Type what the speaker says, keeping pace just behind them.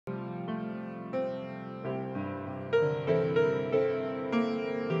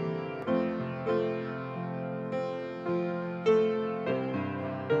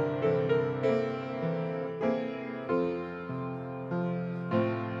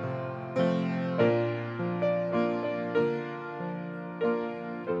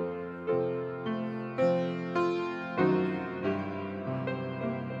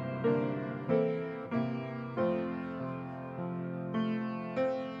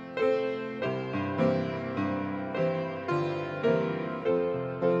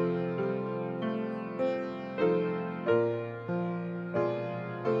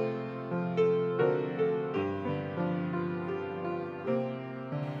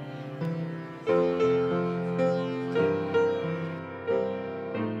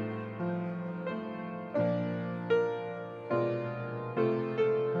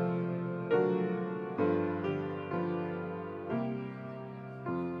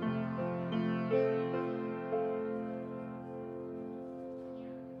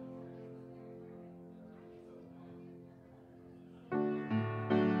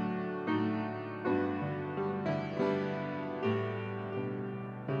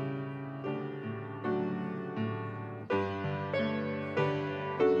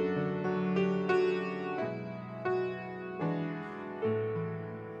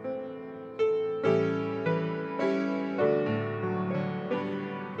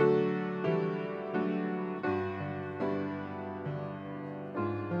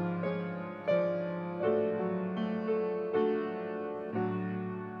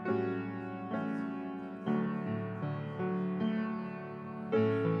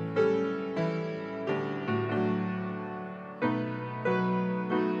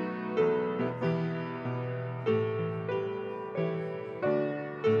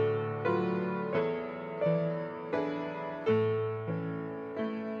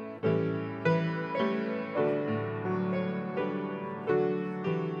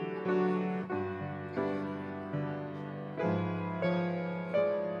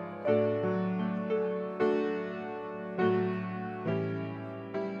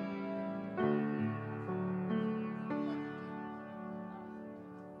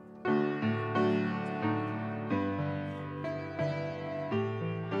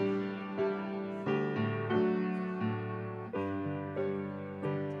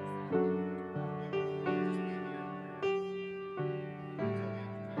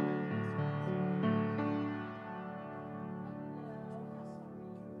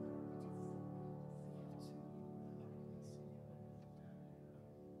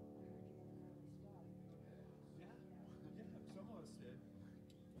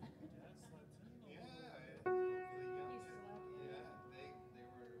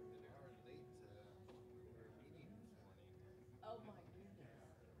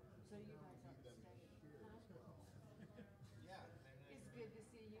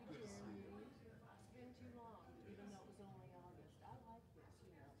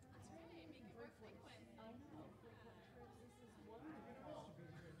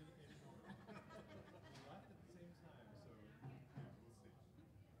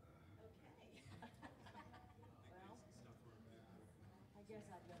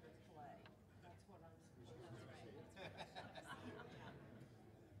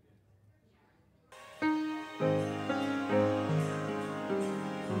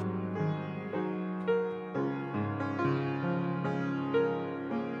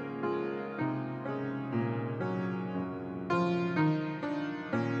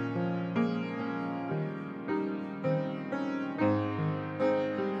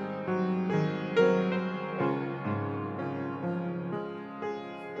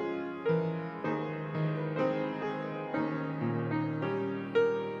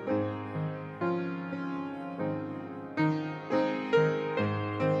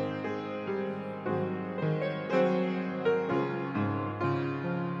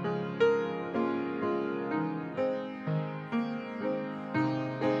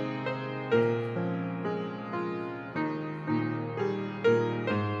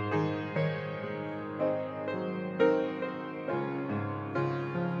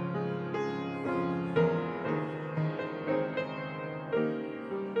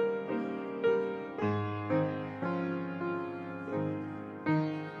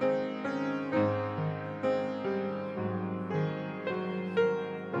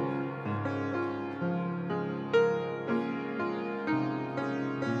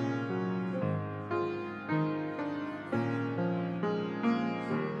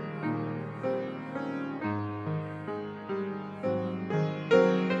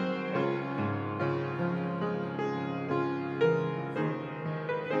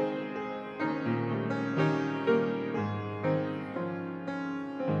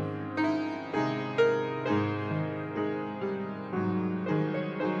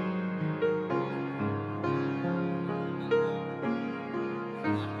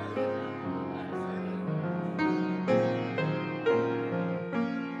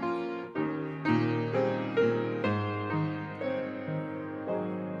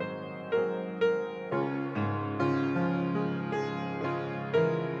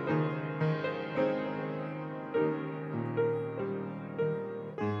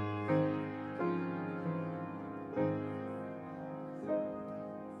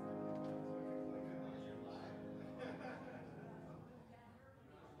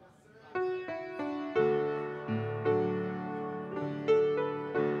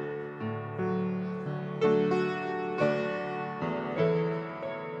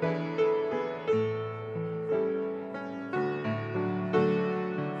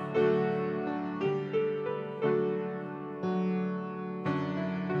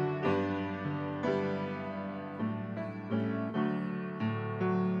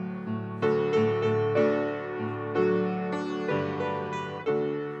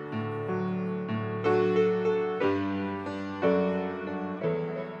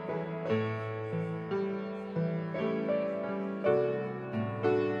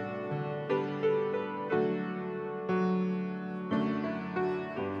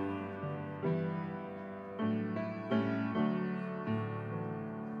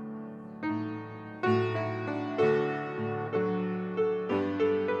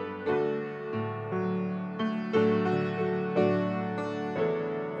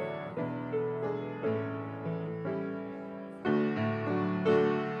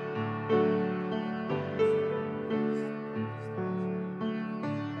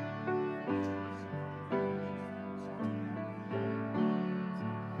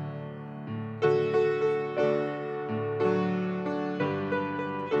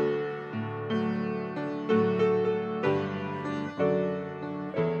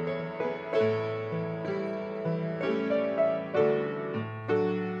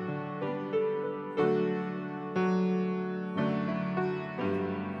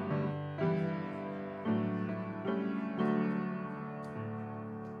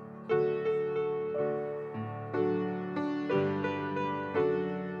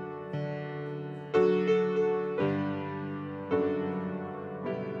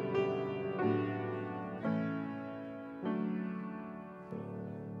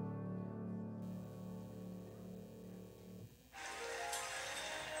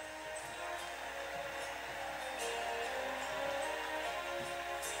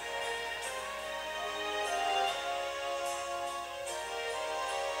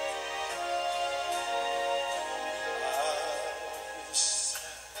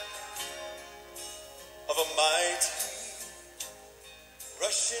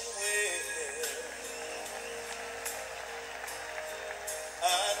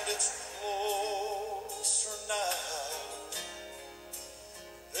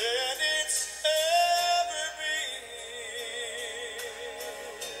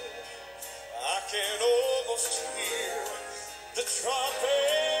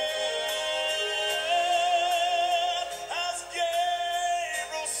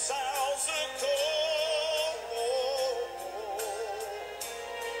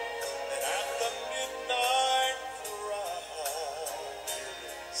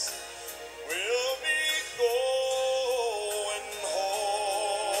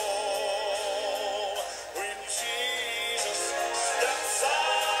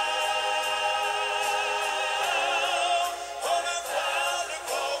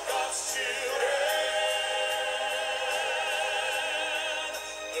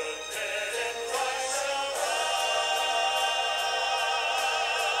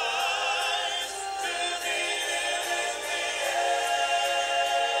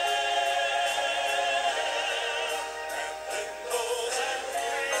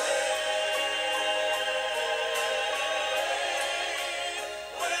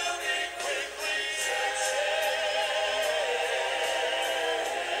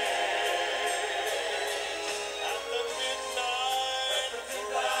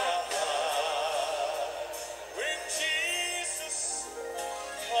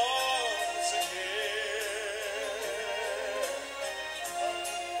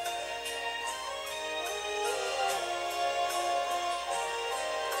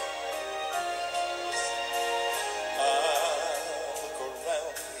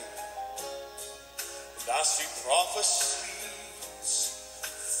prophecies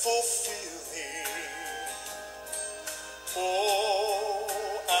fulfilling. Oh,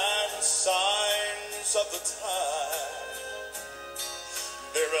 and signs of the time,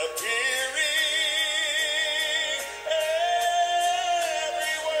 they're appearing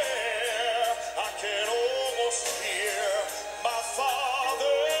everywhere. I can almost hear my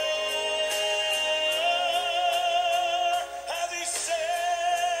Father as He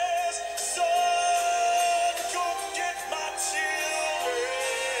says, "Son, go get my children."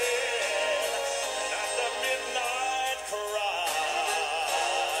 At the midnight cry,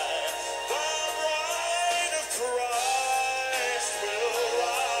 the bride of Christ will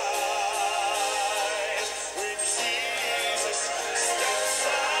rise when Jesus steps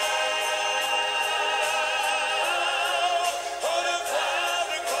out on a cloud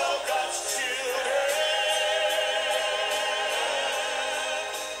to call God's children.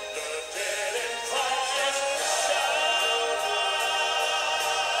 The dead in Christ shall rise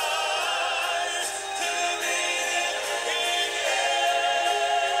to live in air.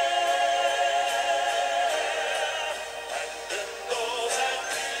 And then those that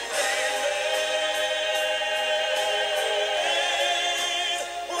remain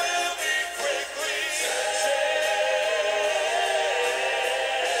will be quickly saved.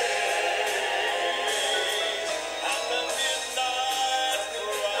 At the midnight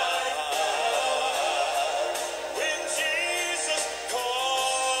cry, when Jesus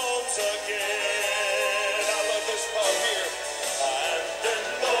comes again. I love this part here. And then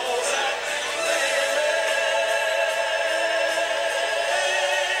those that remain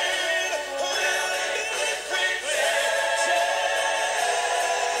will be quickly saved.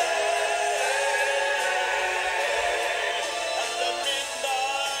 At the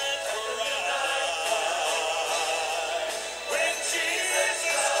midnight cry, when Jesus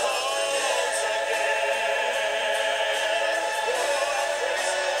comes again. Oh, I praise Him.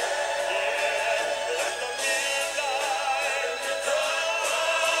 Yeah. At the midnight cry,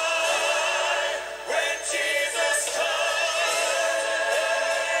 when Jesus comes,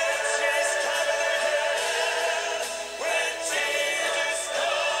 He's coming again. When Jesus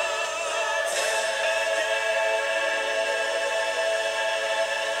comes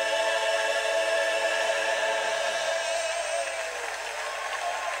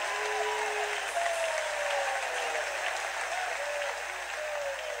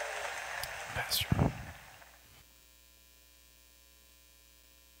Pastor.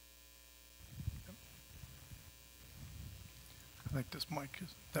 I think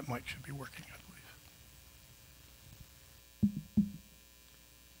that mic should be working, I believe.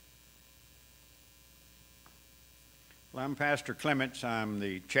 Well, I'm Pastor Clements. I'm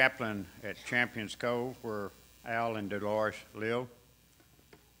the chaplain at Champions Cove, where Al and Dolores live.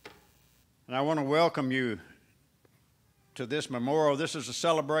 And I want to welcome you to this memorial. This is a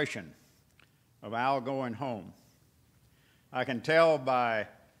celebration of Al going home. I can tell by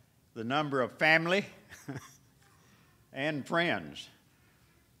the number of family and friends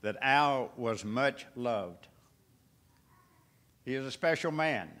that Al was much loved. He is a special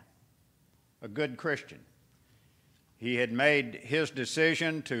man, a good Christian. He had made his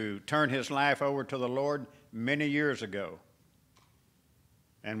decision to turn his life over to the Lord many years ago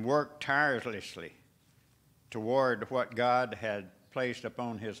and worked tirelessly toward what God had placed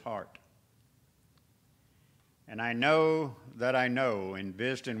upon his heart. And I know in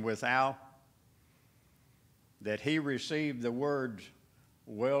visiting with Al, that he received the words,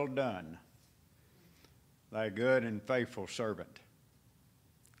 "Well done, thy good and faithful servant."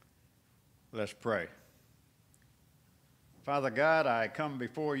 Let's pray. Father God, I come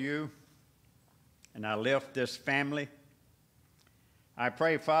before you and I lift this family. I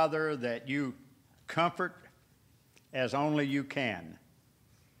pray, Father, that you comfort as only you can,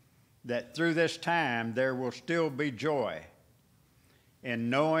 that through this time there will still be joy in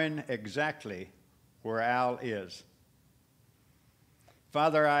knowing exactly where Al is.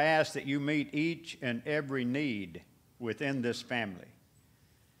 Father, I ask that you meet each and every need within this family.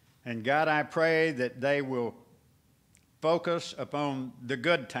 And God, I pray that they will focus upon the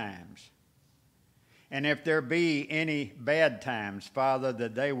good times. And if there be any bad times, Father,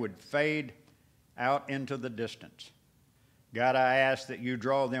 that they would fade out into the distance. God, I ask that you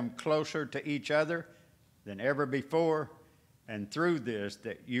draw them closer to each other than ever before, and through this,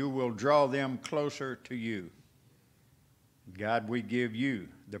 that you will draw them closer to you. God, we give you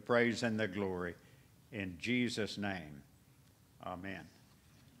the praise and the glory. In Jesus' name, amen.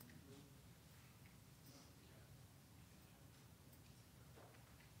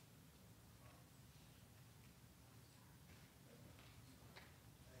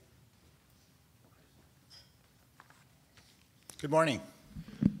 Good morning.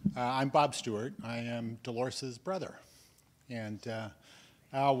 I'm Bob Stewart. I am Dolores' brother. And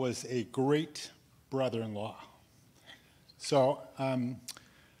Al was a great brother-in-law. So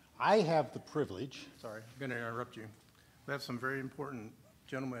I have the privilege. Sorry, I'm going to interrupt you. We have some very important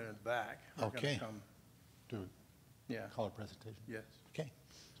gentlemen in the back who are going Okay. to come. Do Yeah, a color presentation. yes, Okay.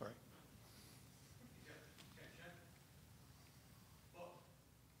 sorry.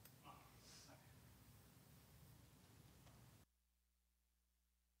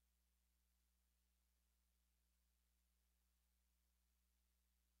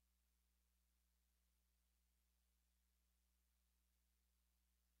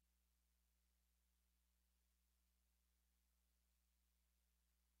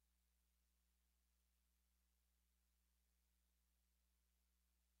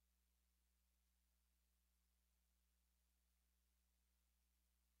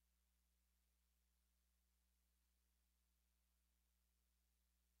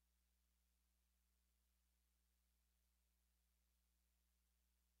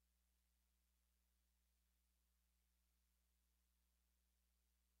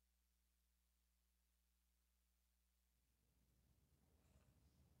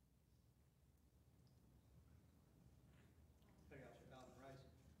 I got you, Alvin, rise.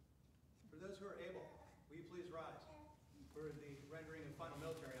 For those who are able, will you please rise for the rendering of final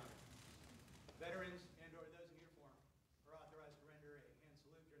military honor? Veterans and/or those in uniform are authorized to render a hand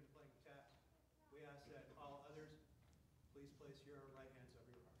salute during the playing of taps. We ask that all others please place your right hands over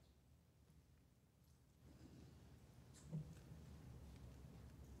your hearts.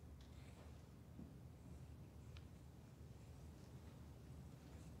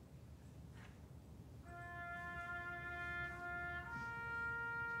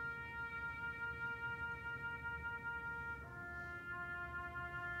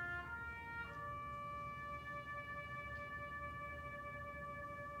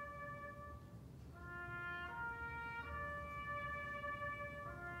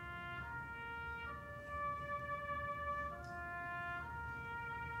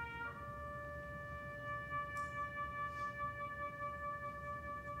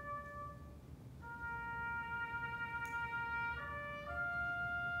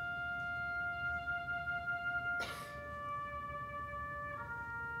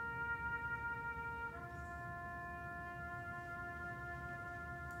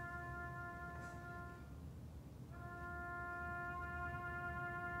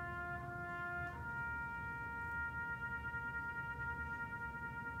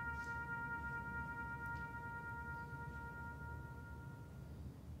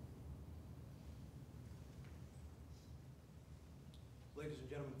 Ladies and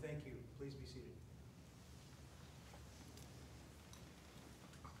gentlemen, thank you. Please be seated.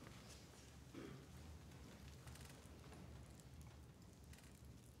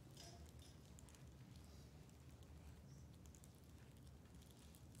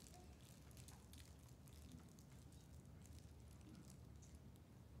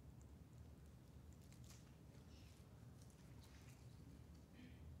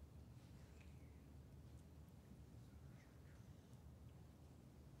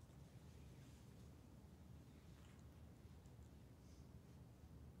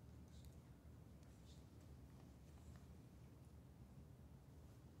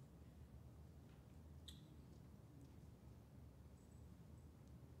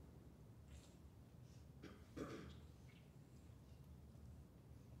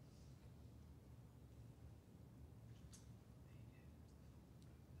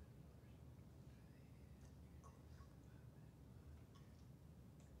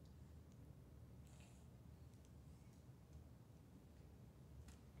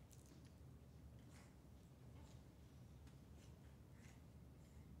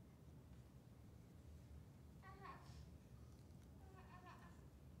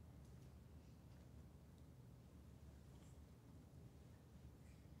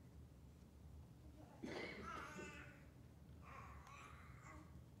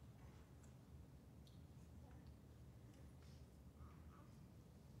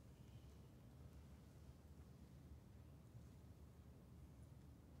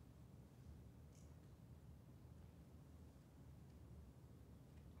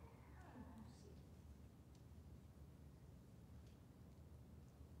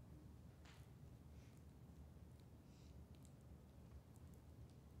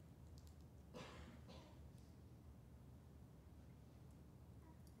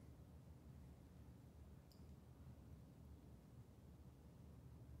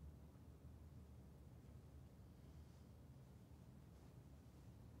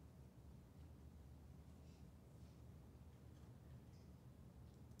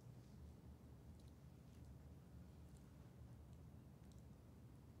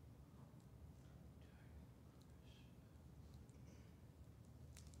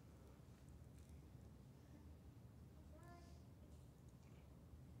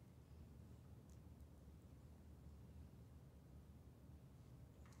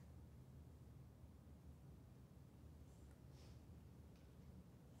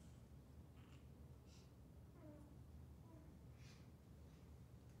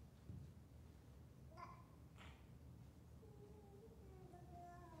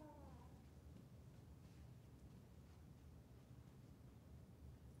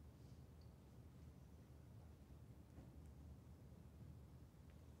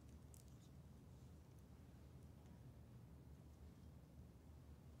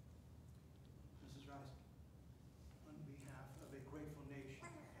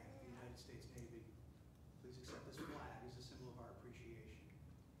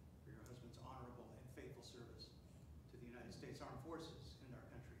 greatest armed forces in our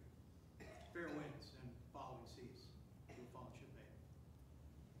country. Fair winds and following seas to a fallen shipmate.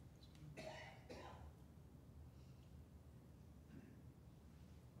 On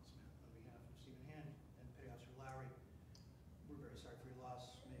behalf of Stephen Hand and Petty Officer Lowry, we're very sorry for your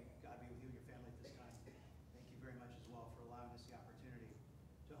loss. May God be with you and your family at this time. Thank you very much as well for allowing us the opportunity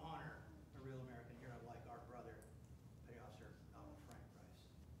to honor a real American hero like our brother, Petty Officer Alvin Frank Rice.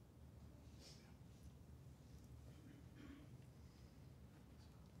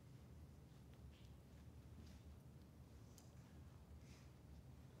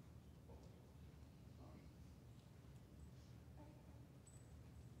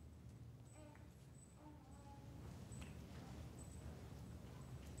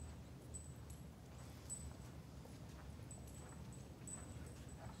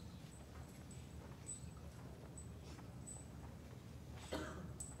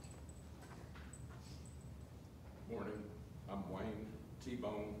 Morning, I'm Wayne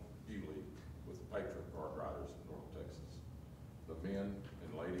T-Bone Bewley with the Patriot Guard Riders of North Texas. The men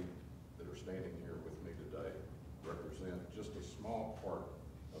and lady that are standing here with me today represent just a small part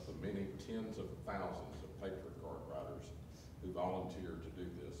of the many tens of thousands of Patriot Guard Riders who volunteer to do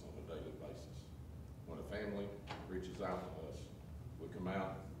this on a daily basis. When a family reaches out to us, we come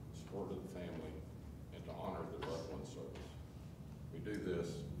out in support of the family and to honor their loved one's service. We do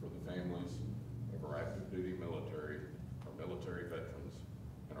this for the families of our active duty military, our military veterans,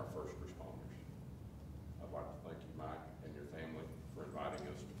 and our first responders. I'd like to thank you, Mike, and your family for inviting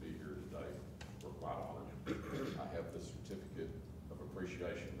us to be here today. We're quite honored. I have this certificate of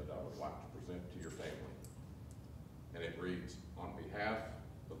appreciation that I would like to present to your family. And it reads, on behalf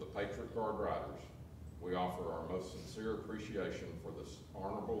of the Patriot Guard Riders, we offer our most sincere appreciation for the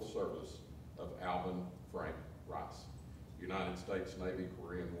honorable service of Alvin Frank Rice, United States Navy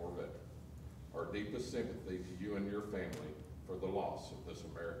Korean War veteran. Our deepest sympathy to you and your family for the loss of this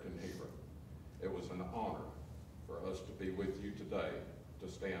American hero. It was an honor for us to be with you today to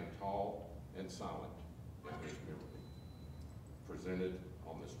stand tall and silent in his memory. Presented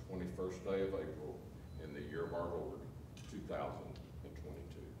on this 21st day of April in the year of our Lord, 2022.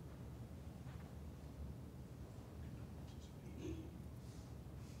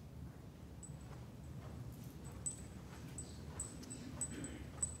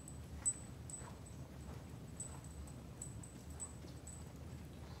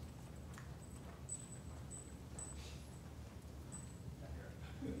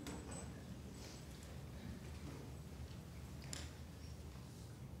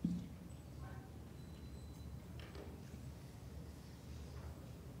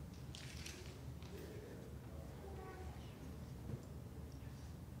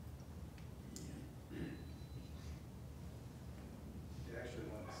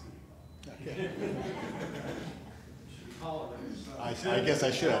 I guess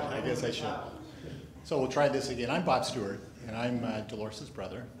I should. So we'll try this again. I'm Bob Stewart, and I'm Dolores'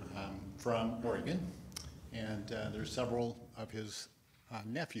 brother from Oregon. And there's several of his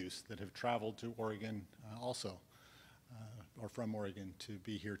nephews that have traveled to Oregon also, or from Oregon to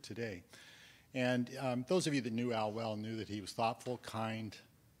be here today. And those of you that knew Al well knew that he was thoughtful, kind,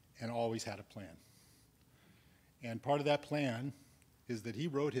 and always had a plan. And part of that plan is that he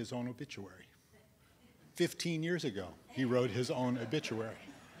wrote his own obituary. 15 years ago, he wrote his own obituary.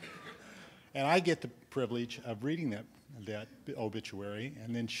 And I get the privilege of reading that obituary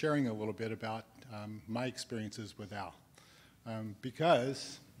and then sharing a little bit about my experiences with Al.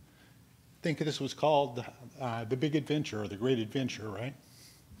 Because I think this was called The Big Adventure or The Great Adventure, right?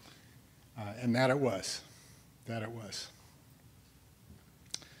 And that it was.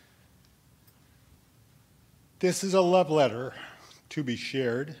 This is a love letter to be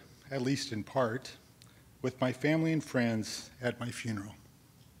shared, at least in part, with my family and friends at my funeral.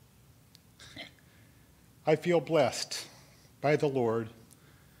 I feel blessed by the Lord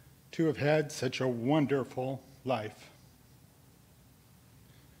to have had such a wonderful life.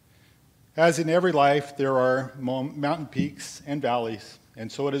 As in every life, there are mountain peaks and valleys,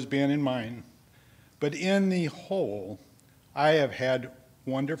 and so it has been in mine. But in the whole, I have had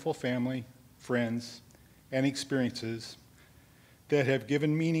wonderful family, friends, and experiences that have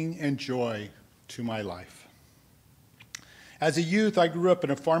given meaning and joy to my life. As a youth, I grew up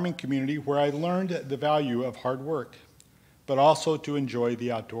in a farming community where I learned the value of hard work, but also to enjoy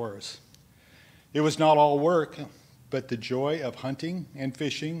the outdoors. It was not all work, but the joy of hunting and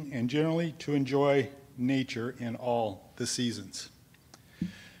fishing, and generally to enjoy nature in all the seasons.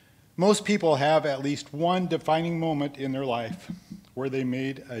 Most people have at least one defining moment in their life where they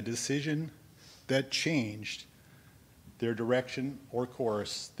made a decision that changed their direction or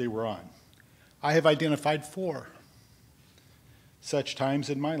course they were on. I have identified 4. such times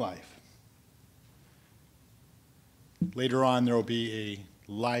in my life. Later on, there will be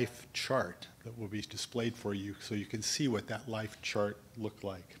a life chart that will be displayed for you so you can see what that life chart looked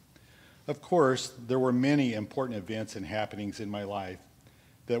like. Of course, there were many important events and happenings in my life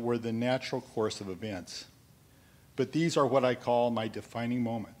that were the natural course of events. But these are what I call my defining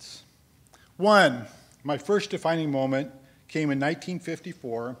moments. One, my first defining moment came in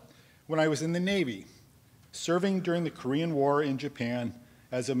 1954 when I was in the Navy, serving during the Korean War in Japan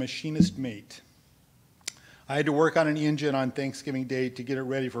as a machinist mate. I had to work on an engine on Thanksgiving Day to get it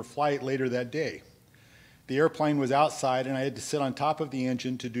ready for flight later that day. The airplane was outside and I had to sit on top of the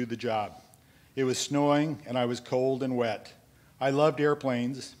engine to do the job. It was snowing and I was cold and wet. I loved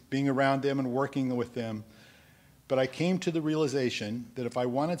airplanes, being around them and working with them, but I came to the realization that if I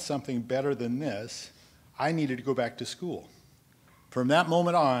wanted something better than this, I needed to go back to school. From that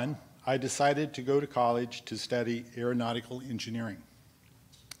moment on, I decided to go to college to study aeronautical engineering.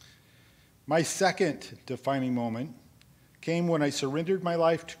 My second defining moment came when I surrendered my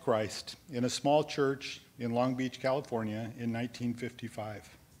life to Christ in a small church in Long Beach, California in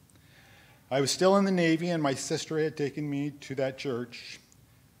 1955. I was still in the Navy and my sister had taken me to that church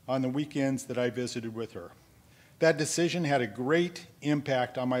on the weekends that I visited with her. That decision had a great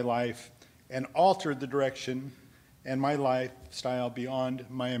impact on my life and altered the direction and my lifestyle beyond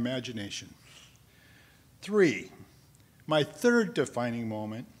my imagination. 3, my third defining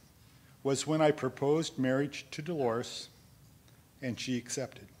moment was when I proposed marriage to Dolores and she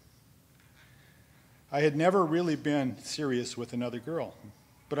accepted. I had never really been serious with another girl,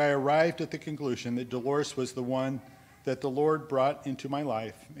 but I arrived at the conclusion that Dolores was the one that the Lord brought into my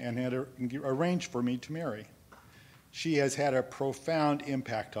life and had arranged for me to marry. She has had a profound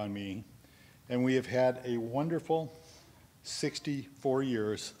impact on me, and we have had a wonderful 64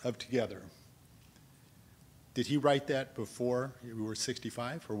 years of together. Did he write that before we were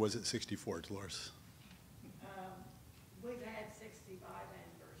 65, or was it 64, Dolores? We've had 65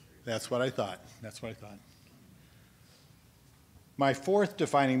 anniversaries. That's what I thought. That's what I thought. My fourth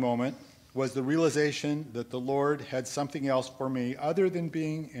defining moment was the realization that the Lord had something else for me other than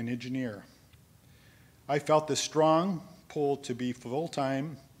being an engineer. I felt the strong pull to be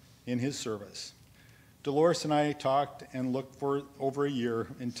full-time in his service. Dolores and I talked and looked for over a year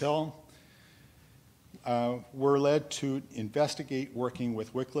until we're led to investigate working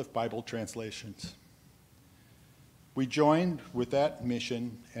with Wycliffe Bible Translations. We joined with that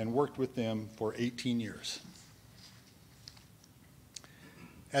mission and worked with them for 18 years.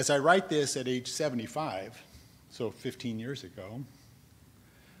 As I write this at age 75, so 15 years ago,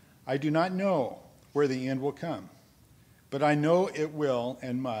 I do not know where the end will come, but I know it will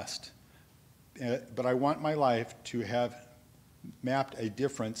and must. But I want my life to have mapped a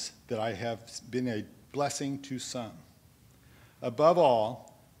difference that I have been a blessing to some. Above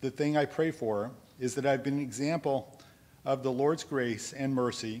all, the thing I pray for is that I've been an example of the Lord's grace and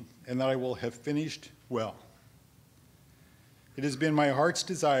mercy, and that I will have finished well. It has been my heart's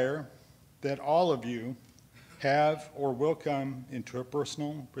desire that all of you have or will come into a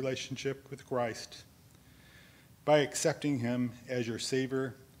personal relationship with Christ by accepting him as your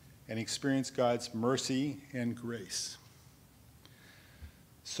Savior and experience God's mercy and grace.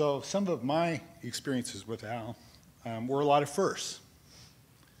 So some of my experiences with Al were a lot of firsts.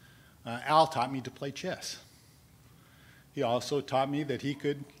 Al taught me to play chess. He also taught me that he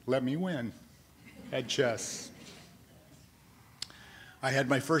could let me win at chess. I had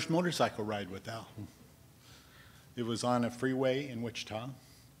my first motorcycle ride with Al. It was on a freeway in Wichita,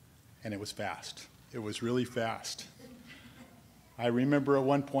 and it was fast. It was really fast. I remember at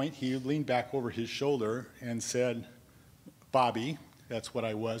one point he leaned back over his shoulder and said, "Bobby," that's what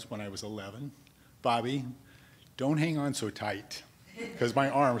I was when I was 11, "Bobby, don't hang on so tight," because my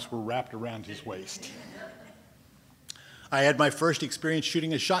arms were wrapped around his waist. I had my first experience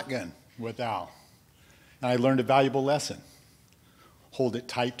shooting a shotgun with Al, and I learned a valuable lesson. Hold it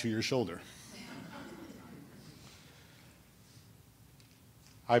tight to your shoulder.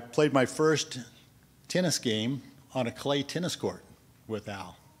 I played my first tennis game on a clay tennis court with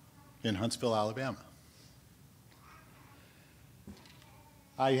Al in Huntsville, Alabama.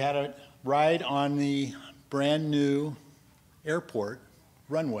 I had a ride on the brand new airport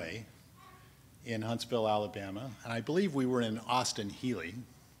runway in Huntsville, Alabama, and I believe we were in Austin, Healy,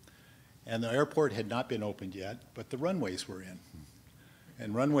 and the airport had not been opened yet, but the runways were in.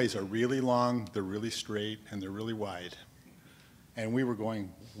 And runways are really long, they're really straight, and they're really wide. And we were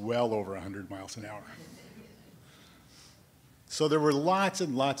going well over 100 miles an hour. So there were lots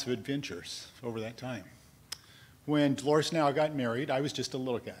and lots of adventures over that time. When Dolores and Al got married, I was just a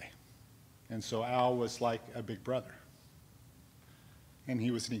little guy. And so Al was like a big brother. and he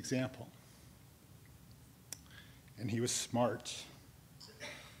was an example. And he was smart,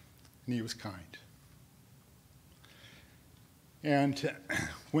 and he was kind. And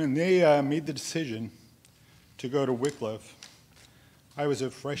when they made the decision to go to Wycliffe, I was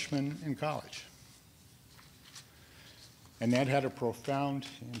a freshman in college. And that had a profound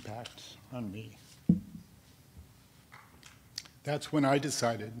impact on me. That's when I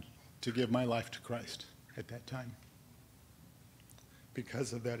decided to give my life to Christ at that time,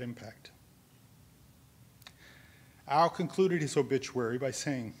 because of that impact. Al concluded his obituary by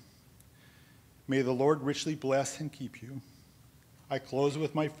saying, "May the Lord richly bless and keep you." I close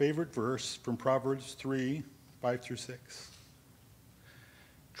with my favorite verse from Proverbs 3, 5 through 6.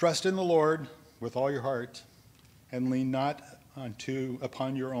 "Trust in the Lord with all your heart, and lean not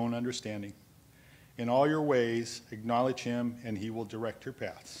upon your own understanding. In all your ways acknowledge him, and he will direct your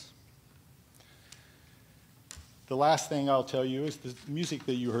paths." The last thing I'll tell you is the music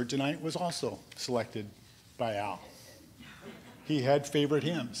that you heard tonight was also selected by Al. He had favorite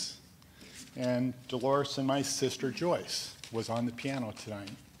hymns, and Dolores and my sister Joyce was on the piano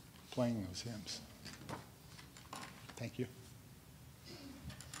tonight playing those hymns. Thank you.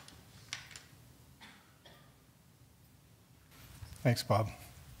 Thanks, Bob.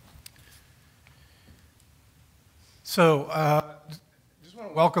 So, just want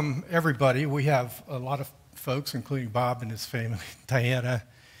to welcome everybody. We have a lot of folks, including Bob and his family. Diana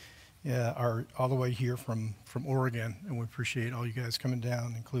are all the way here from Oregon, and we appreciate all you guys coming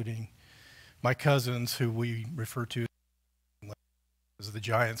down, including my cousins, who we refer to as the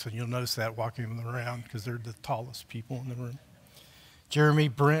giants, and you'll notice that walking them around because they're the tallest people in the room. Jeremy,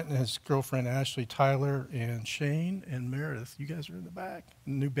 Brent, and his girlfriend Ashley, Tyler, and Shane, and Meredith. You guys are in the back.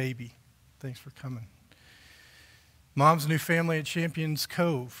 New baby. Thanks for coming. Mom's new family at Champions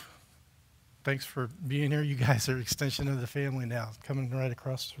Cove. Thanks for being here. You guys are an extension of the family now, coming right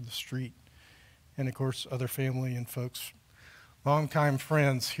across the street. And, of course, other family and folks, longtime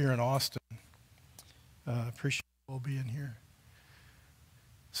friends here in Austin. Appreciate you all being here.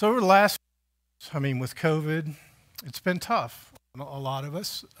 So over the last, with COVID, it's been tough on a lot of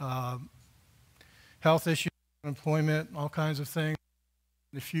us. Health issues, unemployment, all kinds of things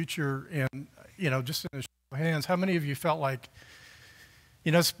in the future. And, just in a show of hands, how many of you felt like,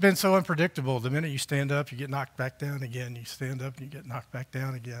 it's been so unpredictable. The minute you stand up, you get knocked back down again. You stand up, and you get knocked back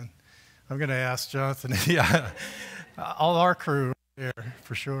down again. I'm going to ask Jonathan. All our crew there,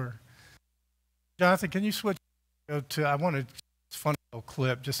 for sure. Jonathan, can you switch to, I want a funny little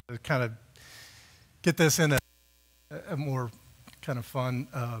clip just to kind of get this in a more kind of fun.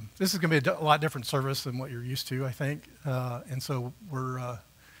 This is going to be a lot different service than what you're used to, I think. And so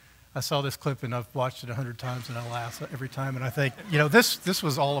I saw this clip and I've watched it 100 times and I laugh every time. And I think, this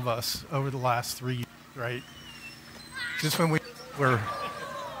was all of us over the last 3 years, right? Just when we were,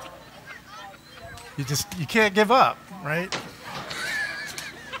 you can't give up, right?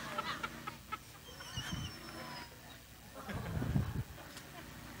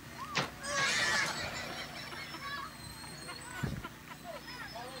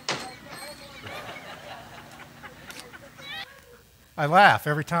 I laugh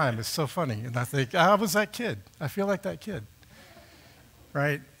every time. It's so funny. And I think, I was that kid. I feel like that kid.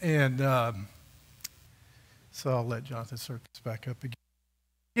 Right? And so I'll let Jonathan circle this back up again.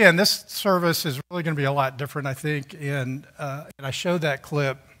 Again, this service is really going to be a lot different, I think. And I showed that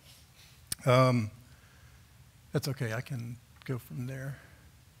clip. That's okay. I can go from there.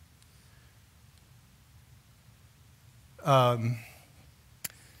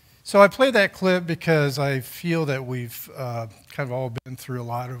 So I played that clip because I feel that we've kind of all been through a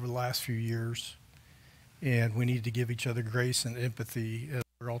lot over the last few years, and we need to give each other grace and empathy as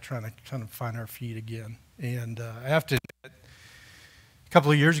we're all trying to kind of find our feet again. And I have to admit, a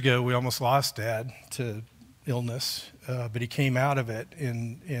couple of years ago, we almost lost Dad to illness, but he came out of it,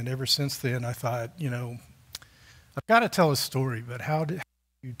 and ever since then, I thought, I've got to tell a story, but how do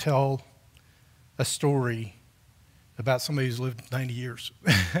you tell a story about somebody who's lived 90 years.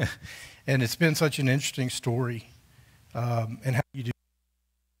 And it's been such an interesting story. And how you do,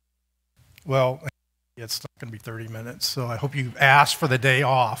 well, it's not going to be 30 minutes, so I hope you asked for the day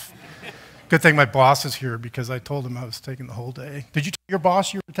off. Good thing my boss is here because I told him I was taking the whole day. Did you tell your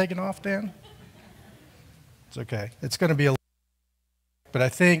boss you were taking off, Dan? It's okay. It's going to be but I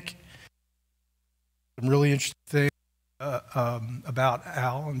think some really interesting things about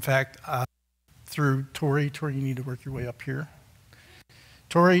Al. In fact, through Tori, you need to work your way up here.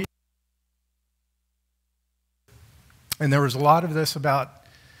 Tori, and there was a lot of this about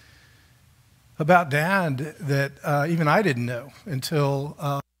Dad that even I didn't know until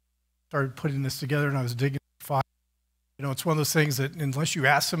I started putting this together, and I was digging file You know, it's one of those things that unless you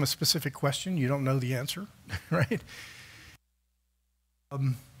ask them a specific question, you don't know the answer, right?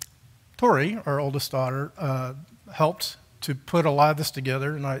 Tori, our oldest daughter, helped to put a lot of this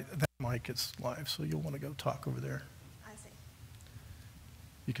together, and that mic is live, so you'll want to go talk over there. I see.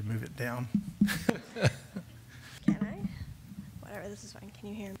 You can move it down. Can I? Whatever, this is fine. Can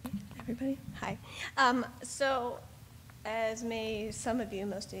you hear me, everybody? Hi. So, as some of you,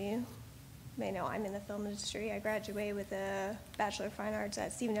 most of you, may know, I'm in the film industry. I graduated with a Bachelor of Fine Arts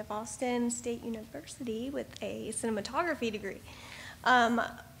at Stephen F. Austin State University with a cinematography degree.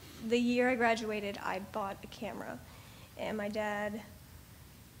 The year I graduated, I bought a camera, and my dad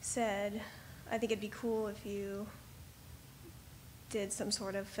said, I think it'd be cool if you did some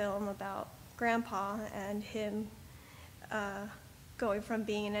sort of film about Grandpa and him going from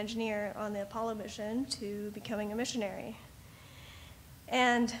being an engineer on the Apollo mission to becoming a missionary.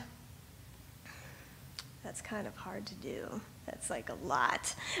 And that's kind of hard to do. That's like a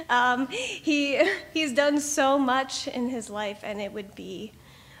lot. He's done so much in his life, and it would be,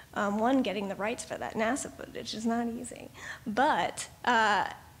 one, getting the rights for that NASA footage is not easy. But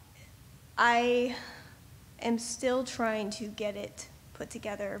I am still trying to get it put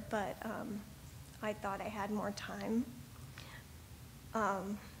together, but I thought I had more time.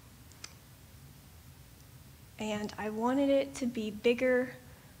 And I wanted it to be bigger.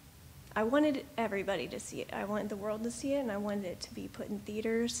 I wanted everybody to see it. I wanted the world to see it, and I wanted it to be put in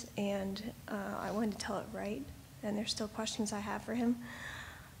theaters, and I wanted to tell it right. And there's still questions I have for him.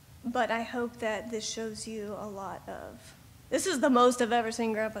 But I hope that this shows you a lot of, this is the most I've ever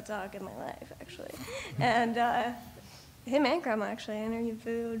seen Grandpa talk in my life, actually. And him and Grandma, actually, I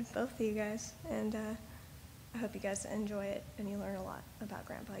interviewed both of you guys. And I hope you guys enjoy it, and you learn a lot about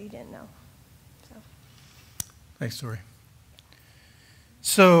Grandpa you didn't know. So. Thanks, Tori.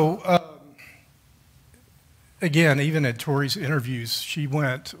 So, again, even at Tori's interviews, she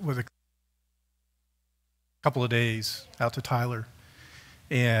went with a couple of days out to Tyler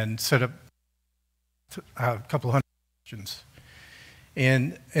and set up a couple of hundred questions.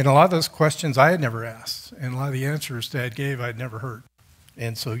 And a lot of those questions I had never asked, and a lot of the answers Dad gave I'd never heard.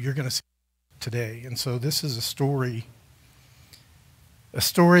 And so you're going to see today. And so this is a story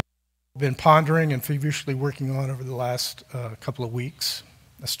I've been pondering and feverishly working on over the last couple of weeks.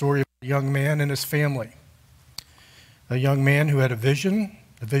 A story of a young man and his family. A young man who had a vision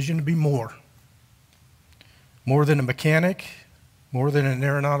to be more. More than a mechanic, more than an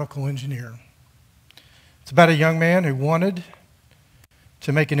aeronautical engineer. It's about a young man who wanted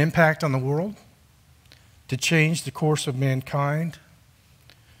to make an impact on the world, to change the course of mankind,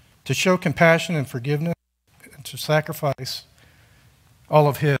 to show compassion and forgiveness, and to sacrifice all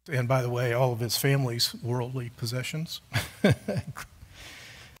of his, and by the way, all of his family's worldly possessions.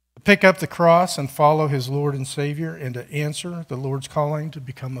 Pick up the cross and follow his Lord and Savior, and to answer the Lord's calling to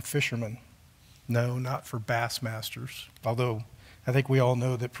become a fisherman. No, not for bass masters, although I think we all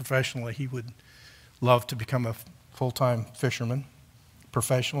know that professionally he would love to become a full-time fisherman,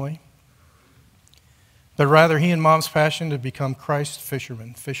 professionally. But rather he and Mom's passion to become Christ's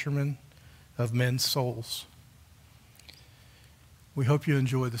fishermen, fishermen of men's souls. We hope you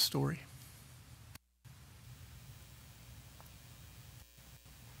enjoy the story.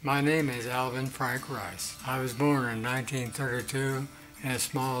 My name is Alvin Frank Rice. I was born in 1932 in a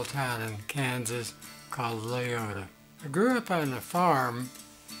small town in Kansas called Leota. I grew up on a farm,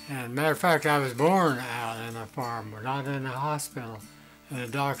 and matter of fact, I was born out in a farm, not in a hospital. And the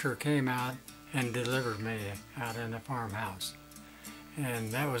doctor came out and delivered me out in a farmhouse.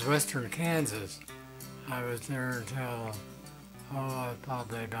 And that was western Kansas. I was there until,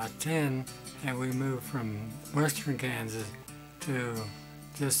 probably about 10, and we moved from western Kansas to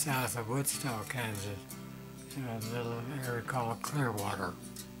just south of Woodstock, Kansas, in a little area called Clearwater.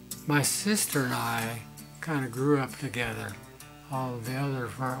 My sister and I kind of grew up together. All the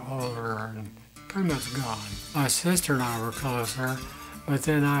others were older and pretty much gone. My sister and I were closer, but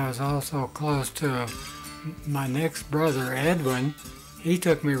then I was also close to my next brother, Edwin. He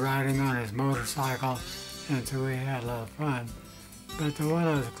took me riding on his motorcycle, and so we had a lot of fun. But the one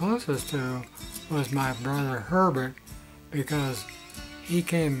I was closest to was my brother Herbert, because he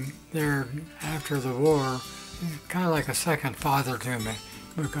came there after the war, kind of like a second father to me,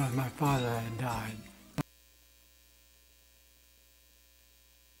 because my father had died.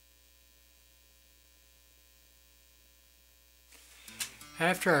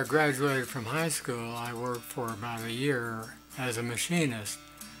 After I graduated from high school, I worked for about a year as a machinist.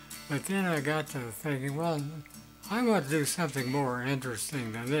 But then I got to thinking, well, I want to do something more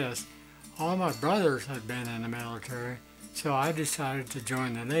interesting than this. All my brothers had been in the military, so I decided to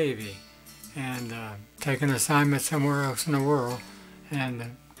join the Navy. and take an assignment somewhere else in the world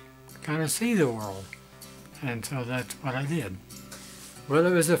and kind of see the world. And so that's what I did. Well,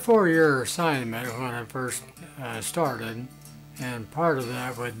 it was a 4-year assignment when I first started, and part of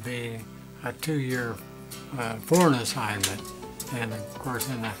that would be a 2-year foreign assignment. And of course,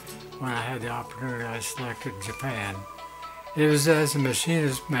 when I had the opportunity, I selected Japan. It was as a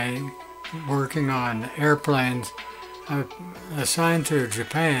machinist mate working on airplanes assigned to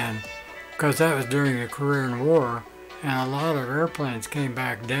Japan, because that was during the Korean War, and a lot of airplanes came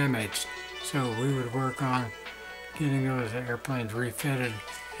back damaged. So we would work on getting those airplanes refitted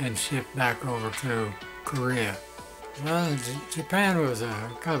and shipped back over to Korea. Well, Japan was a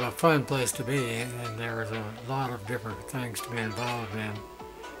kind of a fun place to be, and there was a lot of different things to be involved in.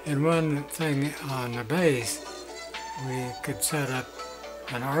 And one thing on the base, we could set up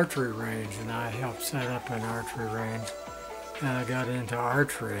an archery range, and I helped set up an archery range, and I got into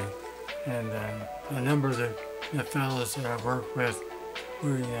archery. And a number of the fellows that I worked with,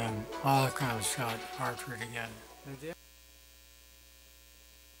 we all kind of shot archery together.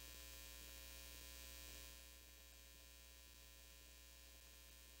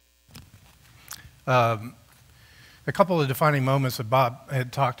 A couple of defining moments that Bob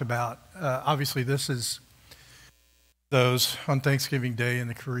had talked about. Obviously, this is those on Thanksgiving Day in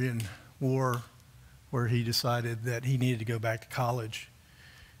the Korean War, where he decided that he needed to go back to college.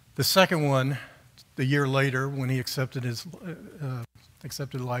 The second one, the year later, when he accepted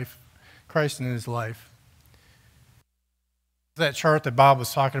Christ in his life. That chart that Bob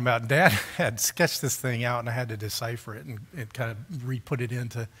was talking about, Dad had sketched this thing out, and I had to decipher it and kind of re-put it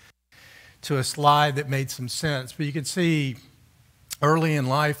into a slide that made some sense. But you can see early in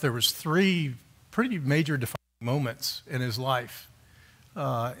life there was 3 pretty major defining moments in his life.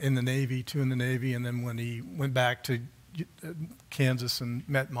 In the Navy, 2 in the Navy, and then when he went back to Kansas and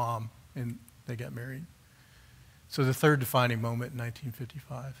met Mom, and they got married. So the third defining moment in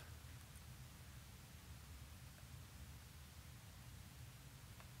 1955.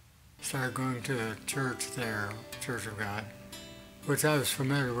 Started going to a church there, Church of God, which I was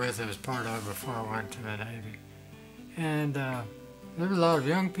familiar with as part of before I went to the Navy. And there were a lot of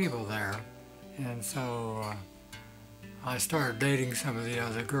young people there, and so I started dating some of the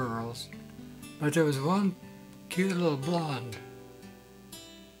other girls, but there was one cute little blonde.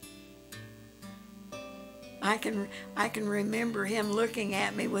 I can remember him looking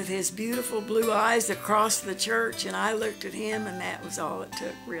at me with his beautiful blue eyes across the church, and I looked at him, and that was all it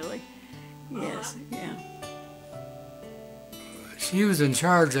took, really. Yes, yeah. She was in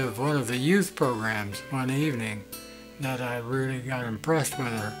charge of one of the youth programs one evening that I really got impressed with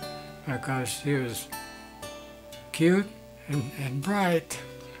her because she was cute and bright.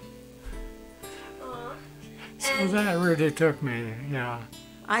 So that really took me, yeah.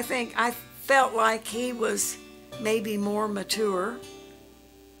 I think I felt like he was maybe more mature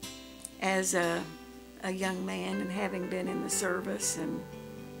as a young man and having been in the service, and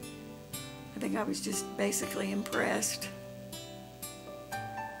I think I was just basically impressed.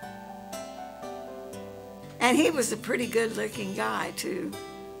 And he was a pretty good-looking guy, too.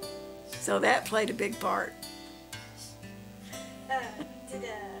 So that played a big part. Did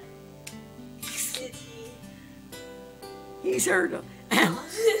he? He's heard of.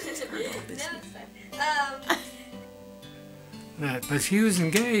 But she was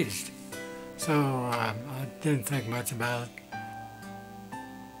engaged, so I didn't think much about it.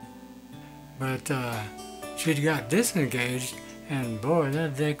 But she got disengaged, and boy,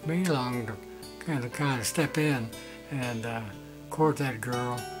 that'd take me long to kind of step in and court that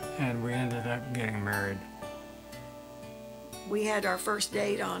girl, and we ended up getting married. We had our first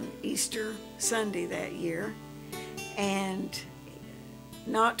date on Easter Sunday that year, and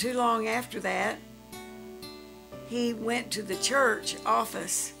not too long after that, he went to the church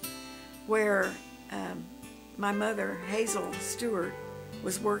office where my mother, Hazel Stewart,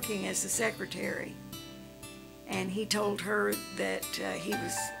 was working as a secretary, and he told her that he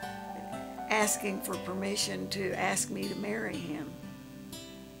was asking for permission to ask me to marry him.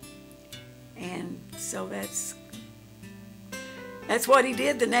 And so that's what he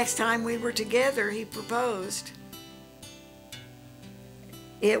did. The next time we were together, he proposed.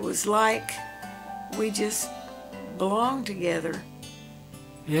 It was like we just belonged together.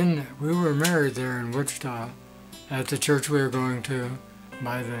 We were married there in Wichita at the church we were going to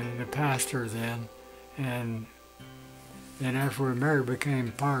by the pastor then, and then after we were married,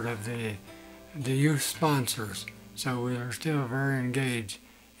 became part of the youth sponsors. So we are still very engaged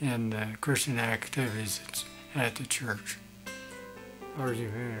in Christian activities at the church. Are you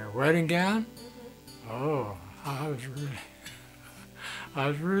in a wedding gown? Oh, I was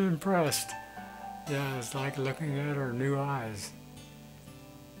really impressed. Yeah, it's like looking at her new eyes.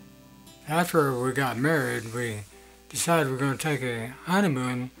 After we got married, we decided we were going to take a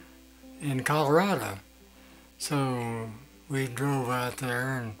honeymoon in Colorado. So we drove out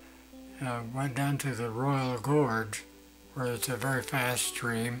there and went down to the Royal Gorge, where it's a very fast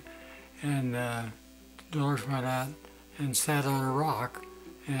stream, and Dolores went out and sat on a rock,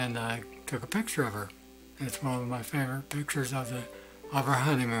 and I took a picture of her. It's one of my favorite pictures of our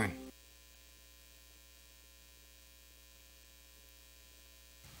honeymoon.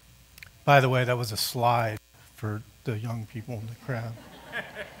 By the way, that was a slide for the young people in the crowd.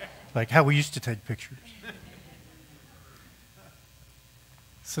 Like how we used to take pictures.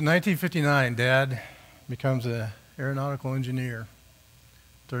 So 1959, Dad becomes an aeronautical engineer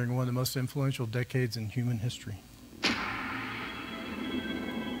during one of the most influential decades in human history.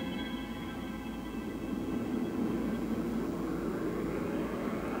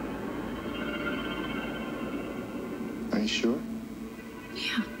 Are you sure?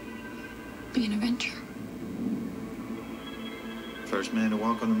 Yeah. Be an adventure. First man to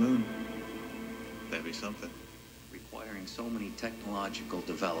walk on the moon. That'd be something. Requiring so many technological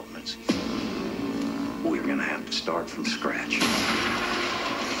developments, we're gonna have to start from scratch.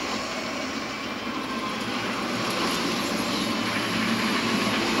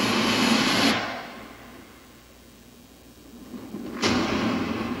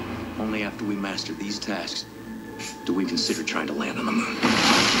 Only after we master these tasks do we consider trying to land on the moon.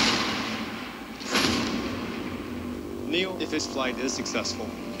 Neil, if this flight is successful,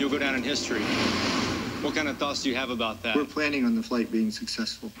 you'll go down in history. What kind of thoughts do you have about that? We're planning on the flight being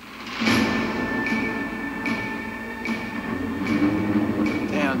successful.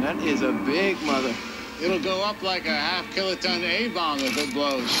 Damn, that is a big mother. It'll go up like a half-kiloton A-bomb if it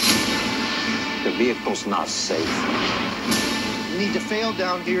blows. The vehicle's not safe. We need to fail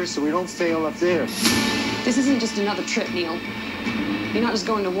down here so we don't fail up there. This isn't just another trip, Neil. You're not just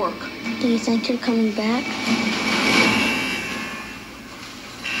going to work. Do you think you're coming back?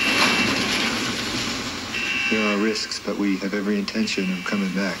 There are risks, but we have every intention of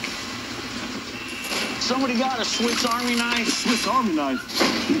coming back. Somebody got a Swiss Army knife? A Swiss Army knife?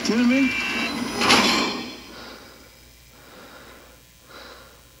 You kidding me?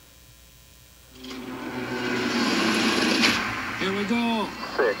 Here we go.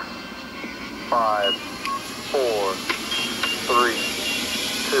 6, 5, 4, 3,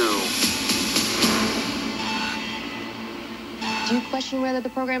 2. Do you question whether the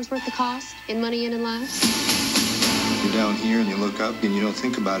program's worth the cost in money in and lives? You're down here and you look up and you don't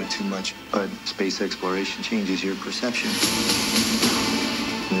think about it too much, but space exploration changes your perception.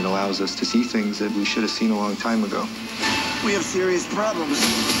 And it allows us to see things that we should have seen a long time ago. We have serious problems.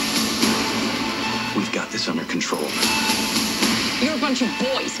 We've got this under control. You're a bunch of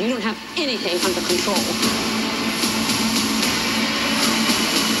boys. You don't have anything under control.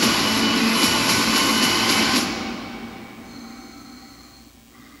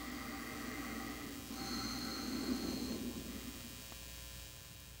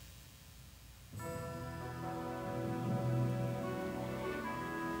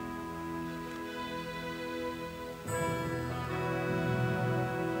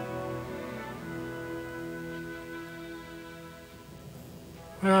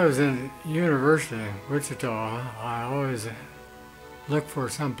 When I was in university in Wichita, I always looked for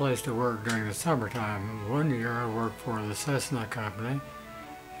some place to work during the summertime. One year I worked for the Cessna Company,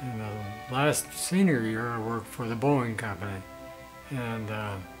 and the last senior year I worked for the Boeing Company. And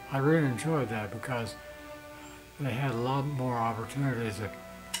I really enjoyed that because they had a lot more opportunities of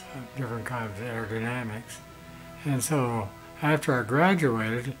different kinds of aerodynamics. And so after I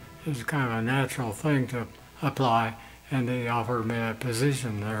graduated, it was kind of a natural thing to apply, and they offered me a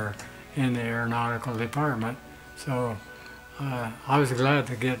position there in the aeronautical department. So I was glad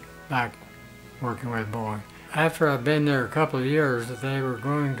to get back working with Boeing. After I'd been there a couple of years, they were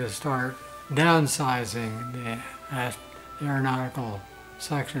going to start downsizing the aeronautical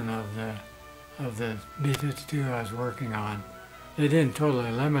section of the B-52 I was working on. They didn't totally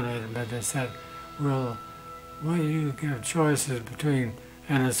eliminate it, but they said, well, you give choices between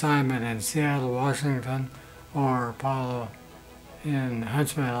an assignment in Seattle, Washington, or Apollo in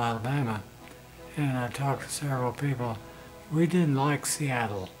Huntsville, Alabama. And I talked to several people. We didn't like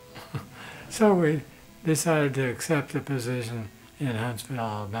Seattle. So we decided to accept the position in Huntsville,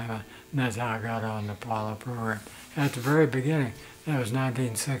 Alabama, and that's how I got on the Apollo program. At the very beginning, that was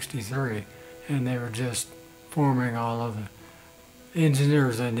 1963, and they were just forming all of the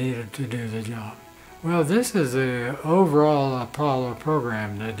engineers they needed to do the job. Well, this is the overall Apollo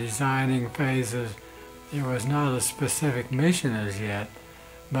program, the designing phases. There was not a specific mission as yet,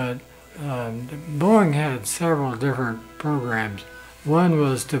 but Boeing had several different programs. One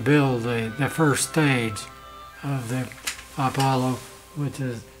was to build the first stage of the Apollo, which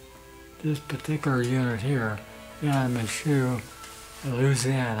is this particular unit here down in Michoud,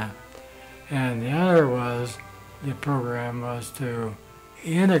 Louisiana. And the other was, the program was to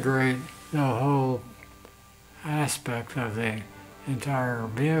integrate the whole aspect of the entire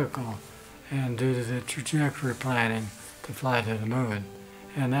vehicle and do the trajectory planning to fly to the moon.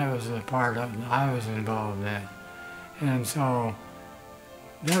 And that was the part of I was involved in. And so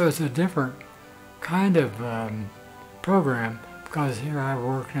that was a different kind of program, because here I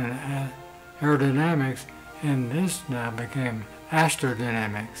worked in aerodynamics, and this now became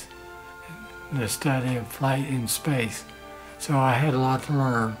astrodynamics, the study of flight in space. So I had a lot to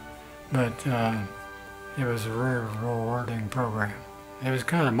learn, but it was a very rewarding program. It was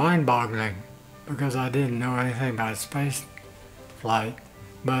kind of mind-boggling because I didn't know anything about space flight,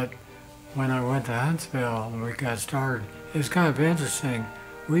 but when I went to Huntsville and we got started, it was kind of interesting.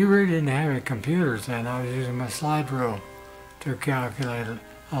 We really didn't have any computers then. I was using my slide rule to calculate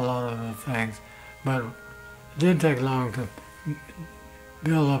a lot of the things, but it didn't take long to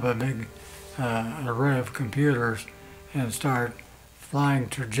build up a big array of computers and start flying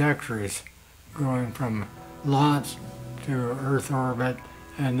trajectories going from launch to Earth orbit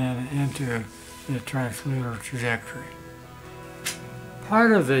and then into the translunar trajectory.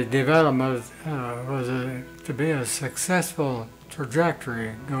 Part of the development was to be a successful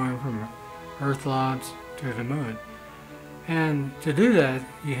trajectory going from Earth launch to the moon. And to do that,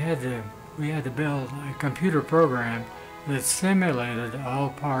 we had to build a computer program that simulated all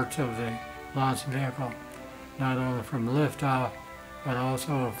parts of the launch vehicle, not only from liftoff, but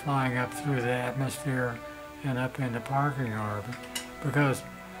also flying up through the atmosphere and up into parking orbit. Because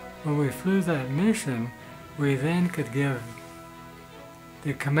when we flew that mission, we then could give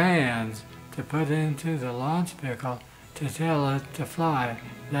the commands to put into the launch vehicle to tell it to fly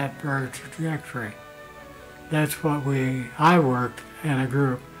that very trajectory. That's what I worked in a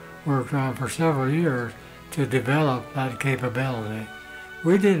group, worked on for several years to develop that capability.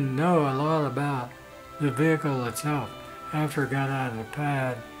 We didn't know a lot about the vehicle itself. After it got out of the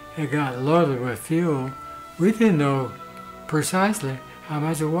pad, it got loaded with fuel. We didn't know precisely how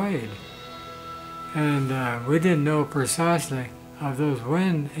much it weighed. And we didn't know precisely of those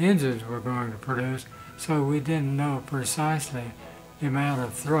wind engines we're going to produce, so we didn't know precisely the amount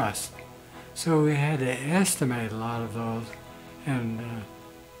of thrust. So we had to estimate a lot of those and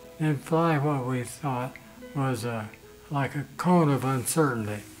then fly what we thought was like a cone of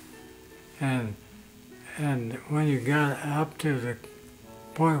uncertainty. And when you got up to the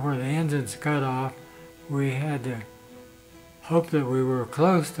point where the engines cut off, we had to hope that we were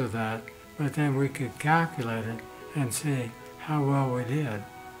close to that, but then we could calculate it and see how well we did.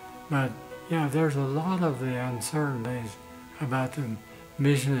 But yeah, there's a lot of the uncertainties about the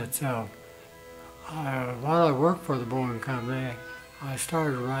mission itself. While I worked for the Boeing company, I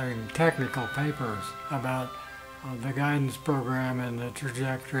started writing technical papers about the guidance program and the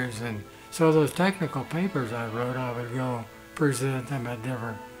trajectories, and so those technical papers I wrote, I would go present them at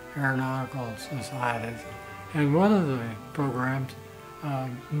different aeronautical societies. And one of the programs,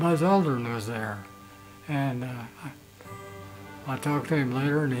 Buzz Aldrin was there, and I talked to him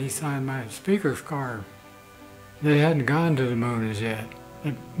later, and he signed my speaker's card. They hadn't gone to the moon as yet,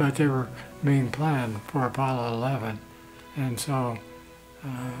 but they were being planned for Apollo 11, and so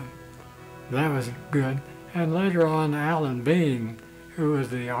that was good. And later on, Alan Bean, who was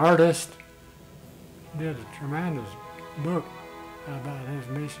the artist, did a tremendous book about his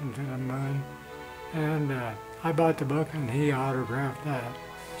mission to the moon, and I bought the book and he autographed that.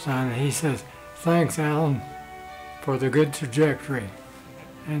 And he says, "Thanks, Alan, for the good trajectory."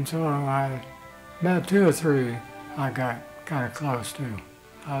 And so about 2 or 3 I got kind of close to.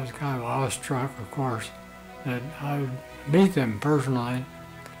 I was kind of awestruck, of course, that I would meet them personally.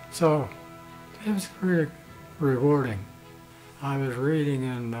 So it was really rewarding. I was reading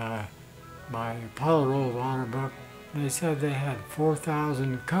in my Apollo Roll of Honor book, they said they had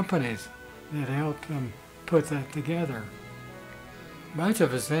 4,000 companies that helped them put that together. Much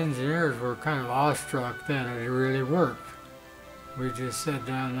of us engineers were kind of awestruck that it really worked. We just sat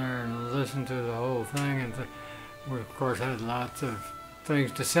down there and listened to the whole thing, and we of course had lots of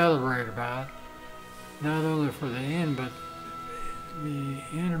things to celebrate about, not only for the end, but the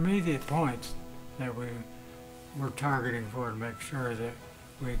intermediate points that we were targeting for to make sure that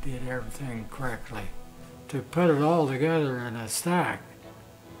we did everything correctly. To put it all together in a stack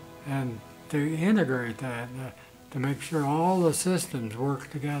and to integrate that, to make sure all the systems work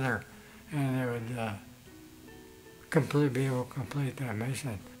together and it would be able to complete that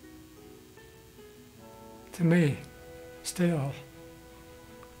mission. to me, still,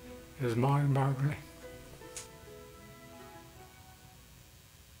 is mind-boggling.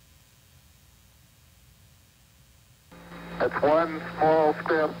 That's one small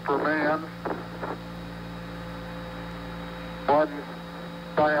step for man, one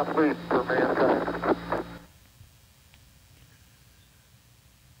giant leap for mankind.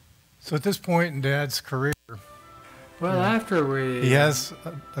 So at this point in Dad's career, Well, after we he has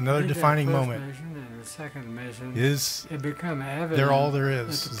another did that defining first moment. mission and the second mission, It became evident they're all there that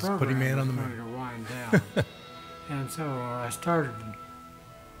is the putting man on the program was moon. going to wind down. And so I started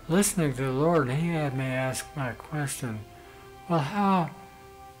listening to the Lord, and He had me ask my question, well, how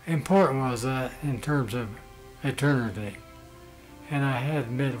important was that in terms of eternity? And I had to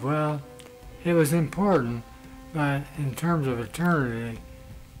admit, well, it was important, but in terms of eternity,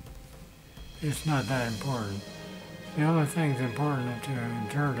 it's not that important. The only things important to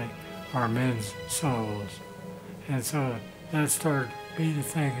eternity are men's souls. And so that started me to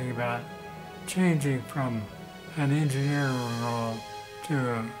thinking about changing from an engineering role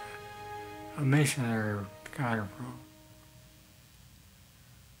to a missionary kind of role.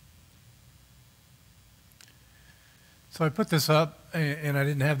 So I put this up, and I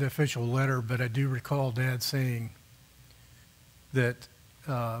didn't have the official letter, but I do recall Dad saying that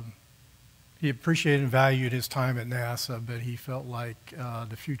he appreciated and valued his time at NASA, but he felt like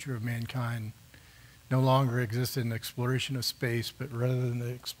the future of mankind no longer existed in the exploration of space, but rather than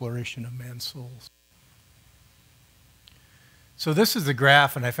the exploration of man's souls. So this is the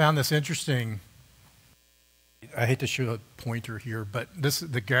graph, and I found this interesting. I hate to show a pointer here, but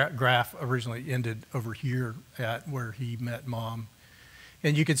the graph originally ended over here at where he met Mom.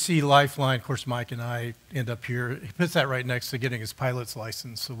 And you can see Lifeline. Of course, Mike and I end up here. He puts that right next to getting his pilot's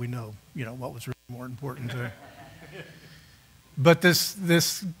license, so we know, what was really more important to. But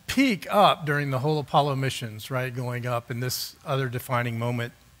this peak up during the whole Apollo missions, right, going up, and this other defining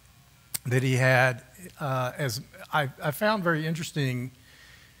moment that he had, as I found very interesting,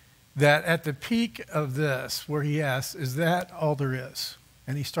 that at the peak of this, where he asks, is that all there is?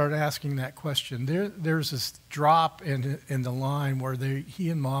 And he started asking that question. There's this drop in the line where he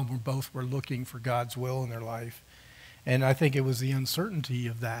and Mom were looking for God's will in their life. And I think it was the uncertainty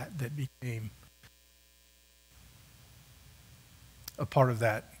of that became a part of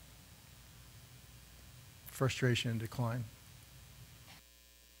that frustration and decline.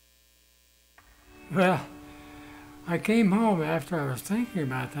 Well, I came home after I was thinking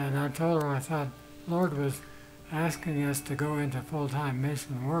about that, and I told her I thought Lord was asking us to go into full-time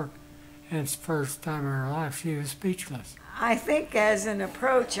mission work, and it's the first time in her life she was speechless. I think as an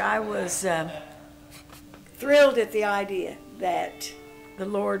approach, I was thrilled at the idea that the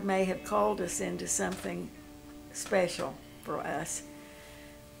Lord may have called us into something special for us.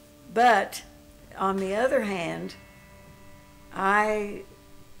 But on the other hand, I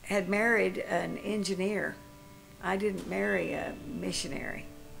had married an engineer. I didn't marry a missionary.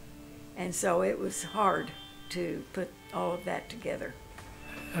 And so it was hard to put all of that together.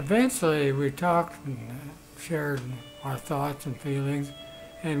 Eventually we talked and shared our thoughts and feelings,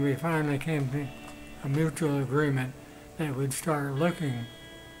 and we finally came to a mutual agreement that we'd start looking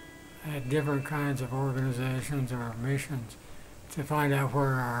at different kinds of organizations or missions to find out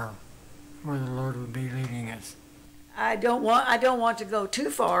where the Lord would be leading us. I don't want to go too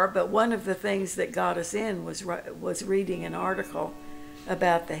far, but one of the things that got us in was reading an article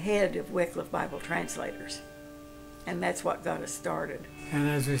about the head of Wycliffe Bible Translators. And that's what got us started. And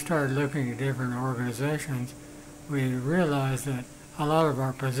as we started looking at different organizations, we realized that a lot of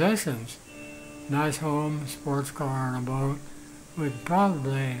our possessions, nice home, sports car, and a boat, would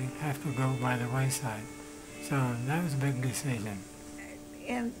probably have to go by the wayside. So that was a big decision.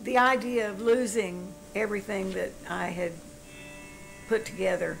 And the idea of losing everything that I had put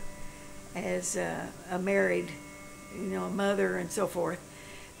together as a married, a mother and so forth,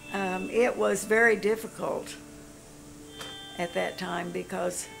 it was very difficult at that time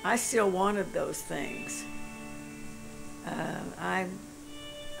because I still wanted those things. I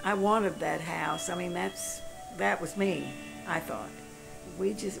wanted that house. I mean, that was me, I thought.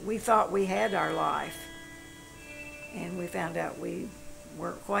 We thought we had our life, and we found out we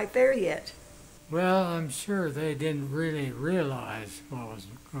weren't quite there yet. Well, I'm sure they didn't really realize what was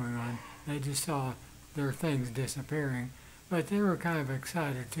going on. They just saw their things disappearing, but they were kind of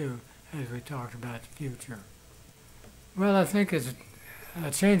excited too as we talked about the future. Well, I think it's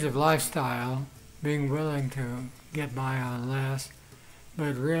a change of lifestyle, being willing to get by on less,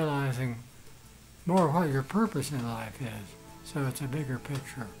 but realizing more what your purpose in life is. So it's a bigger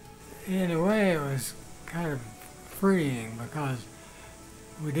picture. In a way, it was kind of freeing because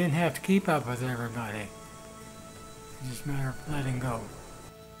we didn't have to keep up with everybody. It's just a matter of letting go.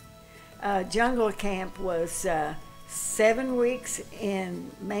 Jungle camp was 7 weeks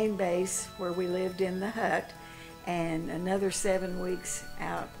in main base where we lived in the hut, and another 7 weeks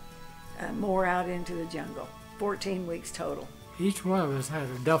out, more out into the jungle. 14 weeks total. Each one of us had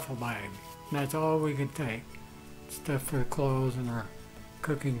a duffel bag. And that's all we could take. Stuff for the clothes and our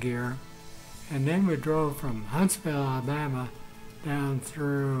cooking gear. And then we drove from Huntsville, Alabama, down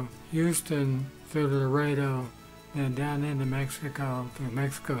through Houston, through to Laredo, and down into Mexico, to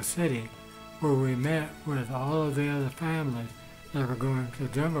Mexico City, where we met with all of the other families that were going to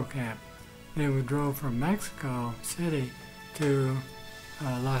jungle camp. Then we drove from Mexico City to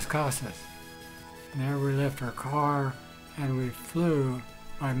Las Casas. And there we left our car and we flew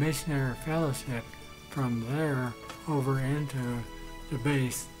by missionary fellowship from there over into the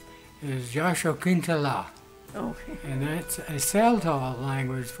base is Yaxoquintla. Okay. And that's a Celtal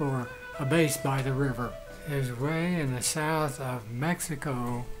language for a base by the river. It's way in the south of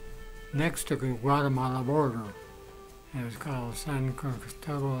Mexico, next to the Guatemala border. It was called San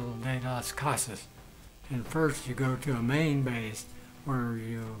Cristobal de las Casas. And first you go to a main base where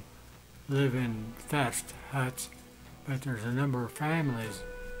you live in thatched huts, but there's a number of families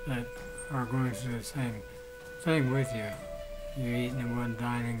that are going through the same thing with you. You eat in one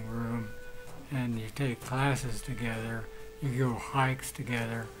dining room, and you take classes together, you go hikes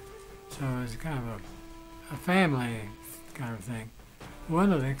together, so it's kind of a family kind of thing.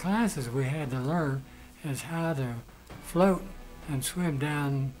 One of the classes we had to learn is how to float and swim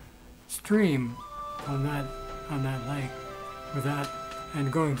downstream on that lake without and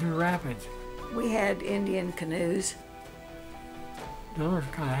going through rapids. We had Indian canoes. Dolores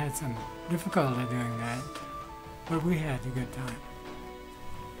kind of had some difficulty doing that, but we had a good time.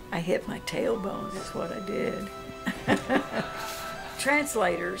 I hit my tailbone, is what I did.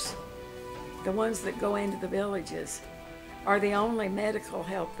 Translators, the ones that go into the villages, are the only medical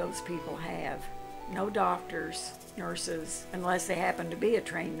help those people have. No doctors, nurses, unless they happen to be a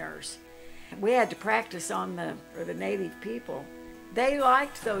trained nurse. We had to practice on the native people. They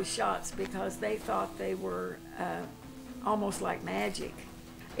liked those shots because they thought they were almost like magic.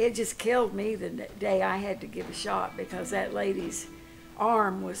 It just killed me the day I had to give a shot because that lady's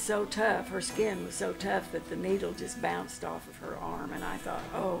arm was so tough, her skin was so tough that the needle just bounced off of her arm, and I thought,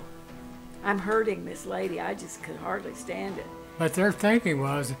 oh, I'm hurting this lady. I just could hardly stand it. But their thinking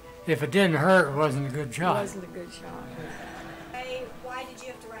was, if it didn't hurt, it wasn't a good shot. It wasn't a good shot. Why did you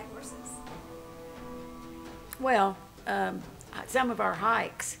have to ride horses? Well, some of our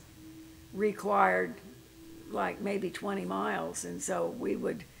hikes required like maybe 20 miles, and so we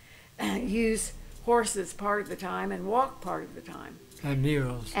would use horses part of the time and walk part of the time. And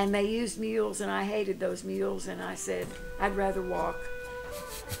mules. And they used mules, and I hated those mules, and I said, I'd rather walk.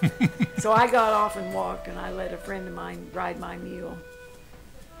 So I got off and walked, and I let a friend of mine ride my mule.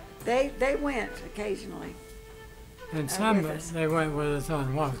 They went occasionally. And they went with us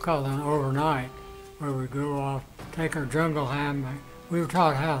on what was called an overnight, where we go off, take our jungle hammock. We were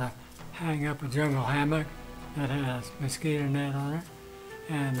taught how to hang up a jungle hammock that had a mosquito net on it.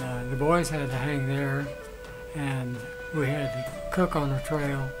 And the boys had to hang there, and we had to cook on the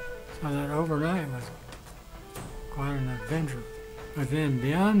trail. So that overnight was quite an adventure. But then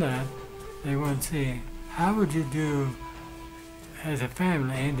beyond that, they wanted to see, how would you do as a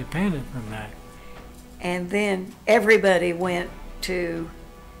family independent from that? And then everybody went to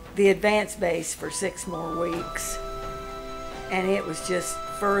the advanced base for 6 more weeks. And it was just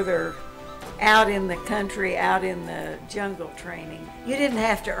further out in the country, out in the jungle training. You didn't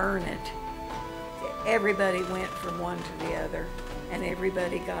have to earn it. Everybody went from one to the other, and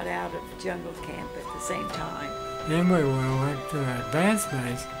everybody got out of jungle camp at the same time. Then we went to an advanced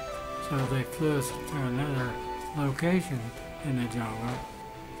base, so they flew us to another location in the jungle.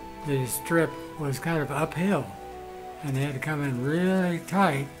 The strip was kind of uphill, and they had to come in really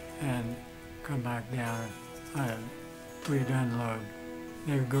tight and come back down. We'd unload.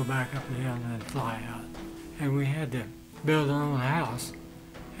 They would go back up the hill and then fly out. And we had to build our own house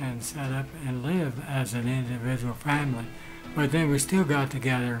and set up and live as an individual family. But then we still got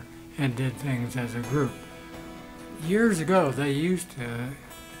together and did things as a group. Years ago, they used to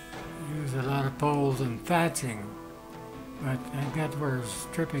use a lot of poles and thatching, but they got where it was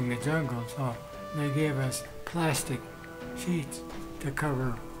stripping the jungle, so they gave us plastic sheets to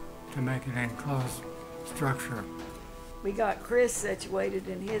cover, to make an enclosed structure. We got Chris situated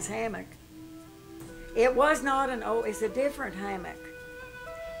in his hammock. It was not it's a different hammock.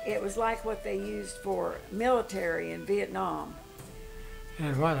 It was like what they used for military in Vietnam.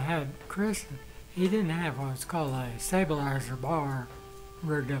 And what had Chris, he didn't have what's called a stabilizer bar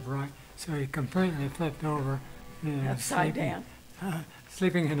rigged up right, so he completely flipped over Yeah, upside down.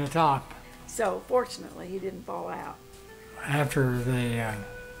 Sleeping in the top. So fortunately, he didn't fall out. After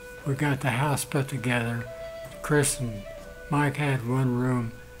we got the house put together, Chris and Mike had one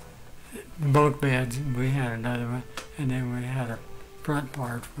room, bunk beds, and we had another one, and then we had a front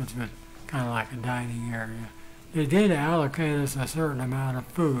part, which was kind of like a dining area. They did allocate us a certain amount of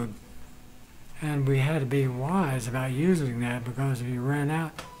food, and we had to be wise about using that, because if you ran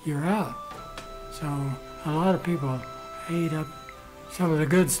out, you're out. So a lot of people ate up some of the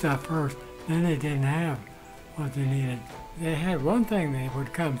good stuff first, then they didn't have what they needed. They had one thing that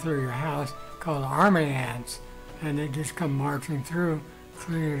would come through your house called army ants, and they'd just come marching through,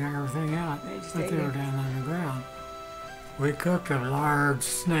 clearing everything out, but they were down on the ground. We cooked a large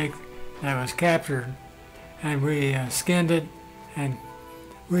snake that was captured, and we skinned it, and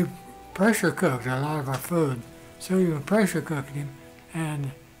we pressure cooked a lot of our food. So you pressure cooked him,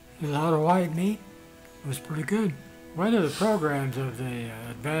 and a lot of white meat was pretty good. One of the programs of the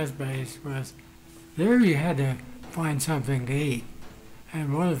advanced base was there you had to find something to eat.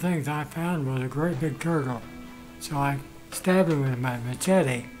 And one of the things I found was a great big turtle. So I stabbed him with my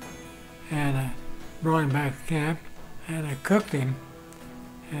machete and brought him back to camp, and I cooked him,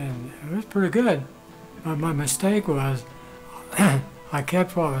 and it was pretty good. But my mistake was I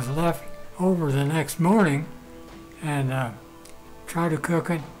kept what was left over the next morning and tried to cook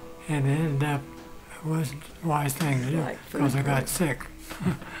it, and it ended up, it wasn't the wise thing to do because I got sick.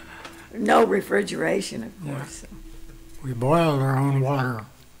 No refrigeration, of course. Yeah. We boiled our own water.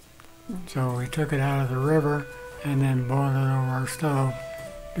 So we took it out of the river and then boiled it over our stove,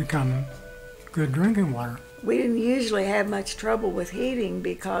 become good drinking water. We didn't usually have much trouble with heating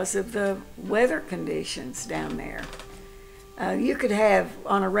because of the weather conditions down there. You could have,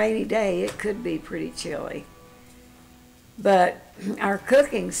 on a rainy day, it could be pretty chilly. But our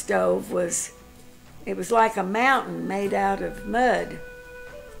cooking stove was like a mountain made out of mud.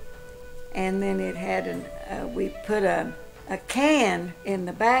 And then it had we put a can in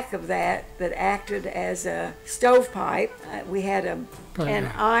the back of that acted as a stovepipe. We had an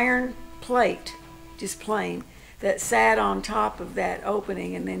iron plate, just plain, that sat on top of that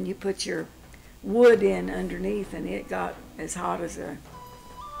opening, and then you put your wood in underneath, and it got as hot as a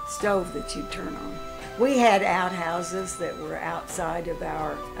stove that you'd turn on. We had outhouses that were outside of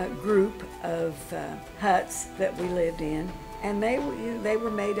our group of huts that we lived in, and they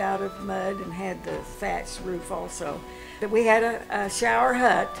were made out of mud and had the thatched roof also. We had a shower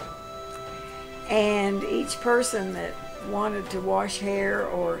hut, and each person that wanted to wash hair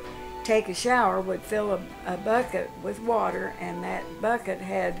or take a shower would fill a bucket with water, and that bucket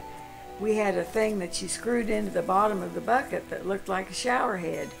we had a thing that you screwed into the bottom of the bucket that looked like a shower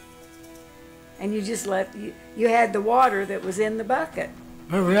head. And you just you had the water that was in the bucket.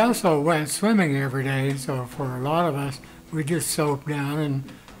 But we also went swimming every day, so for a lot of us, we just soaked down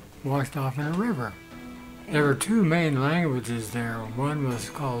and washed off in a river. There were two main languages there. One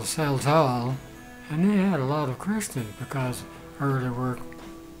was called Celtal, and they had a lot of Christians because early work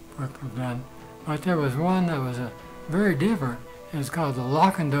was done. But there was one that was very different. It was called the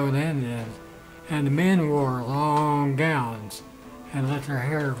Lockandone Indians, and the men wore long gowns and let their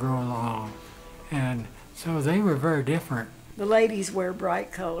hair grow long. And so they were very different. The ladies wear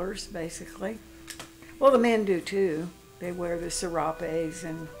bright colors, basically. Well, the men do too. They wear the serapes,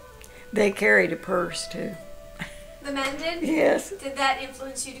 and they carried a purse too. The men did? Yes. Did that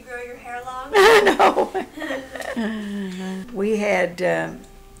influence you to grow your hair long? No. We had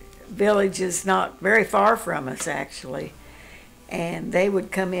villages not very far from us, actually, and they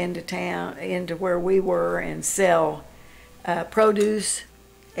would come into town, into where we were, and sell produce,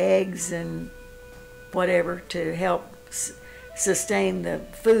 eggs, and whatever to help sustain the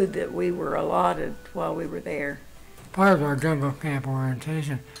food that we were allotted while we were there. Part of our jungle camp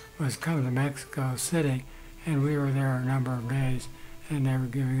orientation was come to Mexico City, and we were there a number of days, and they were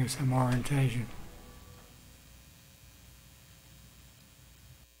giving us some orientation.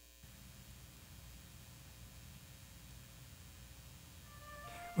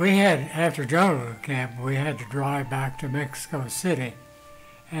 We had, after jungle camp, we had to drive back to Mexico City,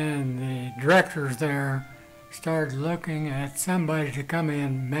 and the directors there started looking at somebody to come in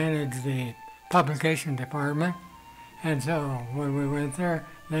and manage the publication department. And so when we went there,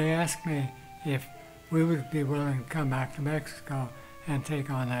 they asked me if we would be willing to come back to Mexico and take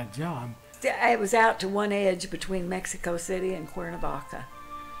on that job. It was out to one edge between Mexico City and Cuernavaca,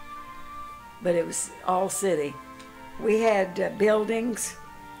 but it was all city. We had buildings.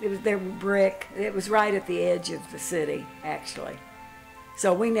 There were brick. It was right at the edge of the city, actually.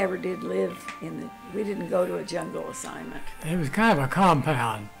 So we never did live we didn't go to a jungle assignment. It was kind of a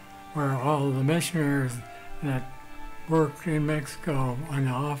compound where all the missionaries that worked in Mexico in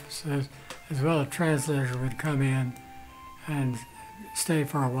the offices, as well as translators would come in and stay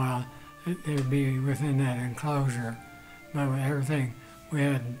for a while. They would be within that enclosure. But with everything, we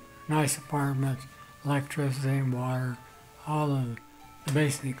had nice apartments, electricity and water, all of the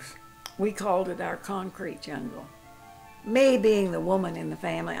basics. We called it our concrete jungle. Me being the woman in the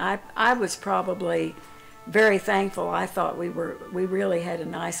family, I was probably very thankful. I thought we really had a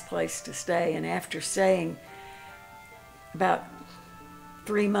nice place to stay, and after staying about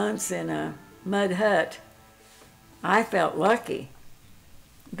 3 months in a mud hut, I felt lucky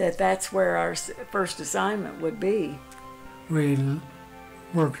that that's where our first assignment would be. We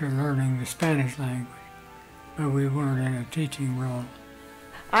worked on learning the Spanish language, but we weren't in a teaching role.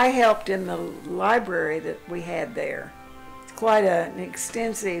 I helped in the library that we had there. It's quite an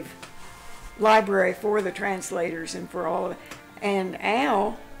extensive library for the translators and for all of it. And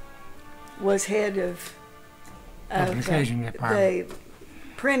Al was head of Publication department. the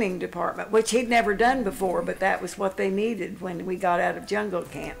printing department, which he'd never done before, but that was what they needed when we got out of jungle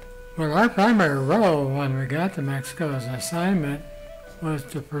camp. Well, our primary role when we got to Mexico as assignment was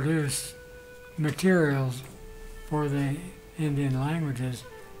to produce materials for the Indian languages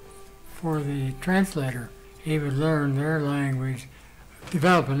for the translator. He would learn their language,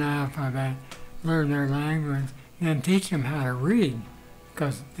 develop an alphabet, learn their language, and then teach them how to read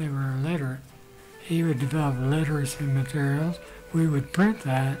because they were illiterate. He would develop literacy materials, we would print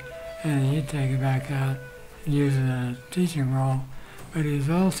that, and he'd take it back out and use it in a teaching role. But he's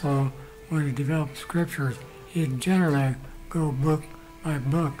also, when he developed scriptures, he'd generally go book by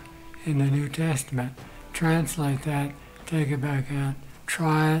book in the New Testament, translate that, take it back out,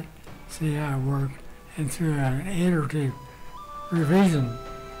 try it, see how it worked, and through an iterative revision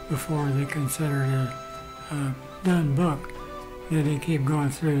before they considered it a done book. Then they keep going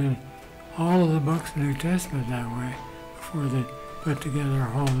through all of the books in the New Testament that way before they put together a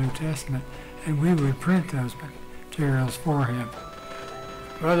whole New Testament, and we would print those materials for him.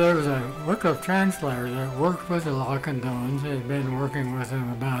 Well, there was a Wycliffe translator that worked with the Lacandons. He had been working with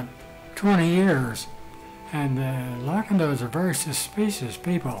them about 20 years, and the Lacandons are very suspicious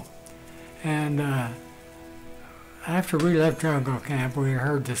people. And after we left jungle camp, we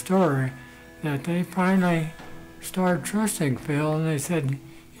heard the story that they finally started trusting Phil, and they said,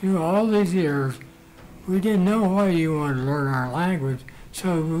 you know, all these years, we didn't know why you wanted to learn our language,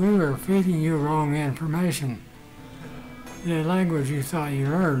 so we were feeding you wrong information. The language you thought you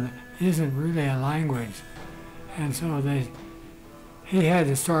learned isn't really a language. And so he had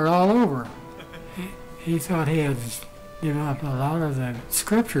to start all over. He thought he had developed a lot of the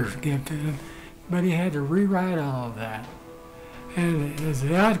scriptures given to him, but he had to rewrite all of that. And as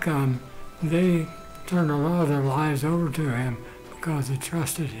the outcome, they turned a lot of their lives over to him because they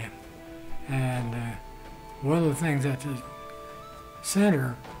trusted him. And one of the things at the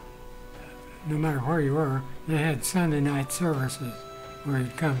center, no matter where you were, they had Sunday night services where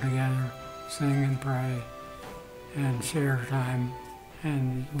you'd come together, sing and pray, and share time,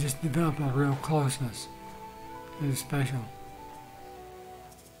 and just develop a real closeness. It was special.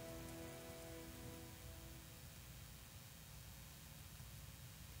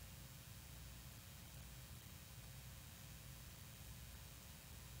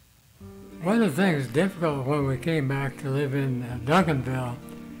 One of the things difficult when we came back to live in Duncanville,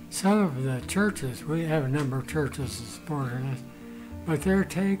 some of the churches, we have a number of churches that supported us, but their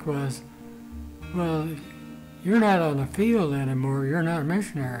take was, well, you're not on the field anymore, you're not a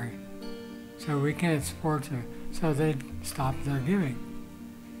missionary, so we can't support you. So they stopped their giving.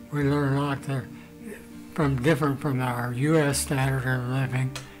 We learned a lot there different from our U.S. standard of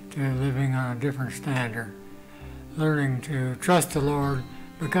living to living on a different standard. Learning to trust the Lord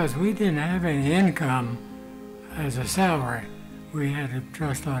because we didn't have any income as a salary. We had to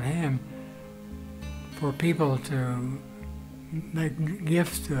trust on Him for people to make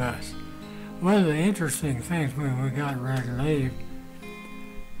gifts to us. One of the interesting things when we got ready to leave,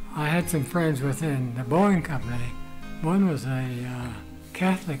 I had some friends within the Boeing company. One was a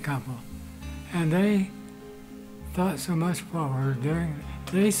Catholic couple, and they thought so much of what we were doing.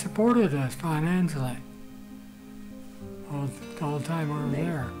 They supported us financially all the time we were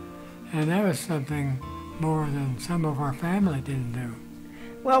there. And that was something more than some of our family didn't do.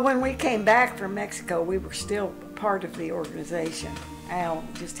 Well, when we came back from Mexico, we were still part of the organization. Al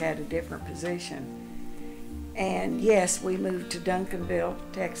just had a different position. And yes, we moved to Duncanville,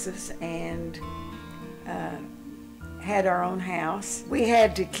 Texas, and had our own house. We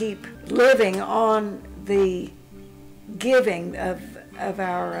had to keep living on the giving of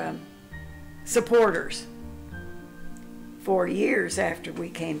our supporters for years after we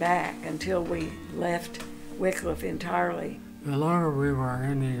came back, until we left Wycliffe entirely. The longer we were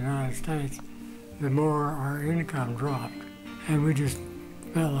in the United States, the more our income dropped. And we just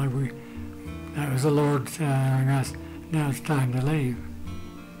felt like that was the Lord telling us, now it's time to leave.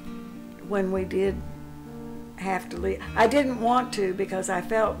 When we did have to leave, I didn't want to because I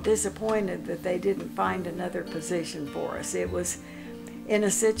felt disappointed that they didn't find another position for us. It was in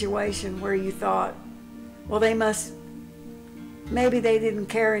a situation where you thought, well, maybe they didn't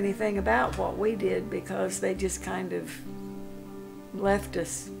care anything about what we did because they just kind of left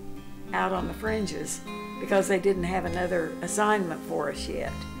us out on the fringes because they didn't have another assignment for us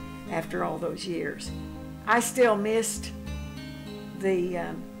yet after all those years. I still missed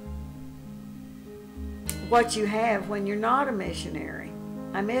the what you have when you're not a missionary.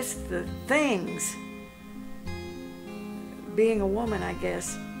 I missed the things. Being a woman, I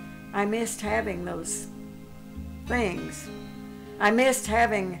guess, I missed having those things. I missed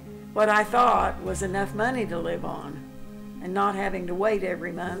having what I thought was enough money to live on and not having to wait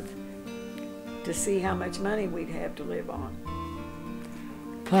every month to see how much money we'd have to live on.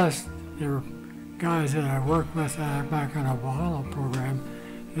 Plus, there were guys that I worked with back on a Valhalla program.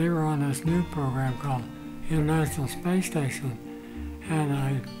 They were on this new program called International Space Station. And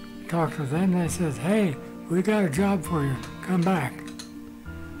I talked to them, they said, hey, we got a job for you, come back.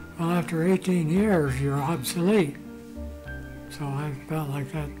 Well, after 18 years, you're obsolete. So I felt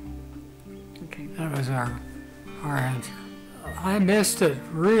like that was our answer. I missed it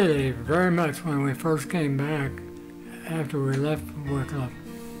really very much when we first came back after we left Wycliffe.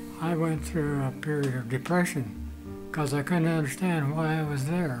 I went through a period of depression because I couldn't understand why I was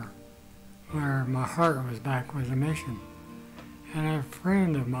there, where my heart was back with the mission. And a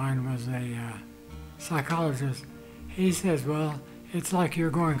friend of mine was a psychologist. He says, well, it's like you're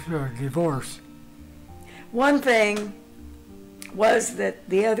going through a divorce. One thing was that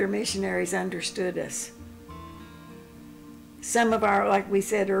the other missionaries understood us. Some of our, like we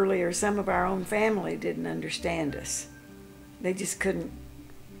said earlier, some of our own family didn't understand us. They just couldn't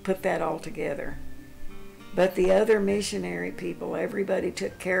put that all together. But the other missionary people, everybody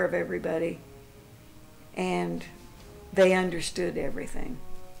took care of everybody, and they understood everything.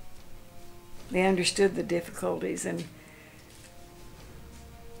 They understood the difficulties, and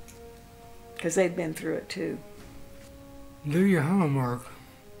because they'd been through it too. Do your homework,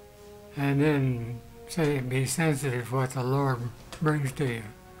 and then be sensitive to what the Lord brings to you,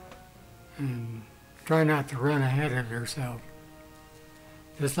 and try not to run ahead of yourself.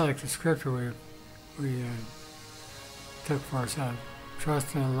 Just like the scripture we took for ourselves,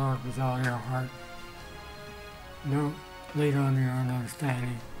 trust in the Lord with all your heart. Don't lean on your own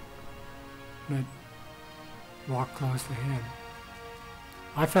understanding, but walk close to Him.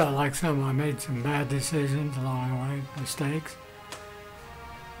 I felt like I made some bad decisions along the way, mistakes.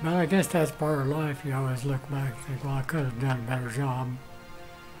 But I guess that's part of life. You always look back and think, well, I could have done a better job.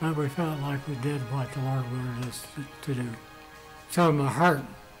 But we felt like we did what the Lord wanted us to do. So in my heart,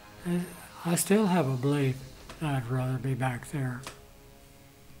 I still have a belief that I'd rather be back there.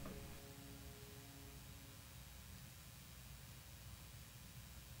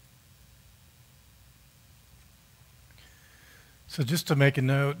 So just to make a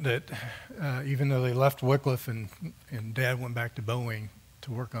note that even though they left Wycliffe and Dad went back to Boeing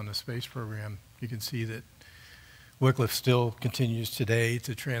to work on the space program, you can see that Wycliffe still continues today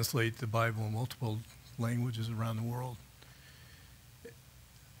to translate the Bible in multiple languages around the world.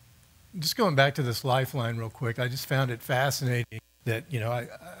 Just going back to this lifeline real quick, I just found it fascinating that,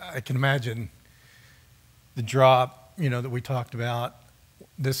 I can imagine the drop, that we talked about.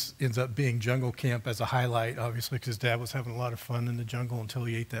 This ends up being jungle camp as a highlight, obviously, because Dad was having a lot of fun in the jungle until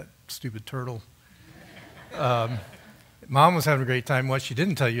he ate that stupid turtle. Mom was having a great time. What she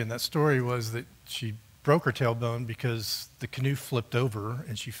didn't tell you in that story was that she broke her tailbone because the canoe flipped over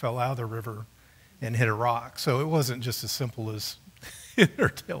and she fell out of the river and hit a rock. So it wasn't just as simple as hit her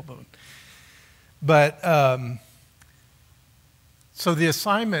tailbone. But so the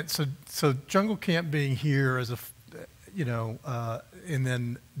assignment, so jungle camp being here as a, and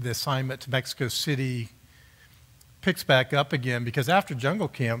then the assignment to Mexico City picks back up again, because after jungle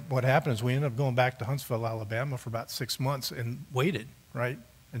camp, what happened is we ended up going back to Huntsville, Alabama for about 6 months and waited, right,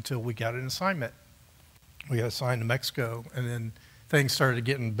 until we got an assignment. We got assigned to Mexico, and then things started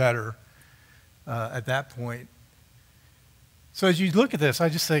getting better at that point. So as you look at this, I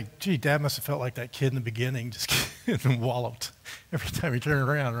just think, gee, Dad must have felt like that kid in the beginning, just getting walloped every time he turned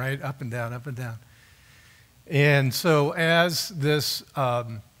around, right, up and down, up and down. And so as this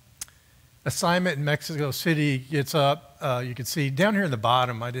assignment in Mexico City gets up, you can see down here in the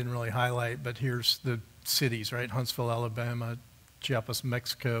bottom, I didn't really highlight, but here's the cities, right? Huntsville, Alabama, Chiapas,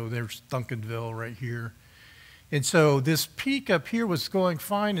 Mexico. There's Duncanville right here. And so this peak up here was going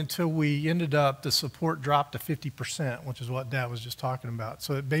fine until we ended up, the support dropped to 50%, which is what Dad was just talking about.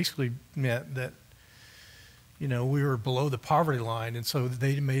 So it basically meant that, you know, we were below the poverty line. And so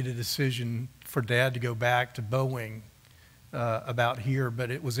they made a decision for Dad to go back to Boeing about here.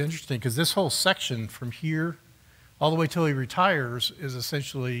 But it was interesting because this whole section from here all the way till he retires is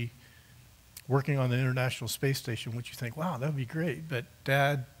essentially working on the International Space Station, which you think, wow, that would be great. But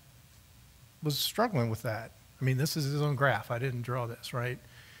Dad was struggling with that. I mean, this is his own graph. I didn't draw this, right?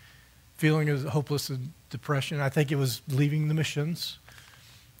 Feeling as hopeless and depression. I think it was leaving the missions.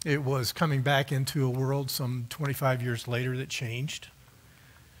 It was coming back into a world some 25 years later that changed.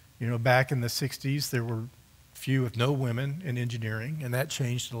 You know, back in the 60s, there were few, if no women in engineering, and that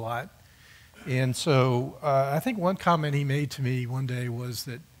changed a lot. And so I think one comment he made to me one day was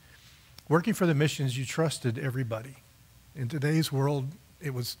that working for the missions, you trusted everybody. In today's world,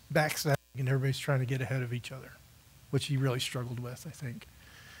 it was backstabbing and everybody's trying to get ahead of each other, which he really struggled with, I think.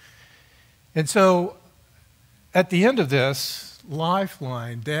 And so at the end of this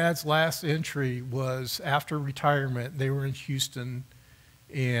lifeline, Dad's last entry was after retirement. They were in Houston,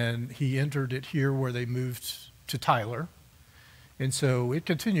 and he entered it here where they moved to Tyler. And so it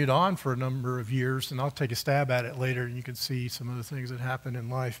continued on for a number of years, and I'll take a stab at it later, and you can see some of the things that happened in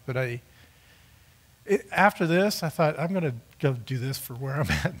life. But after this, I thought, I'm going to go do this for where I'm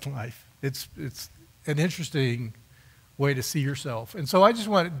at in life. It's an interesting way to see yourself. And so I just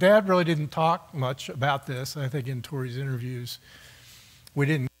wanted, Dad really didn't talk much about this. I think in Tori's interviews, we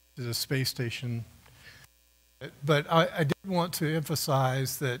didn't get to the space station. But I did want to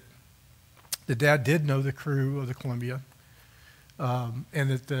emphasize that the Dad did know the crew of the Columbia, and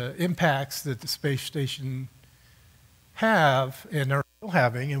that the impacts that the space station have and are still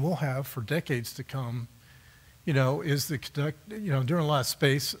having and will have for decades to come, you know, is the doing a lot of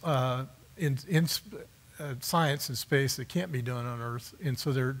space in science and space that can't be done on Earth. And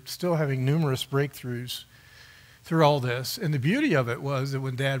so they're still having numerous breakthroughs through all this. And the beauty of it was that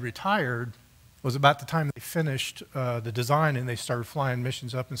when Dad retired was about the time they finished the design and they started flying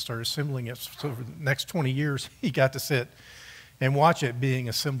missions up and started assembling it. So over the next 20 years, he got to sit and watch it being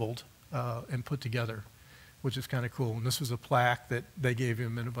assembled and put together, which is kind of cool. And this was a plaque that they gave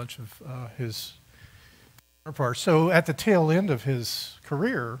him and a bunch of his counterparts. So at the tail end of his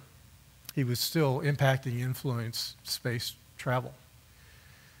career, he was still impacting, influence space travel.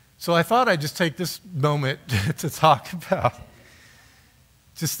 So I thought I'd just take this moment to talk about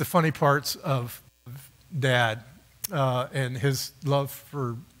just the funny parts of Dad and his love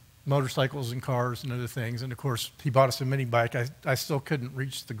for motorcycles and cars and other things. And of course, he bought us a mini bike. I still couldn't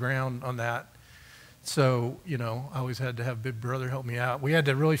reach the ground on that. So, you know, I always had to have Big Brother help me out. We had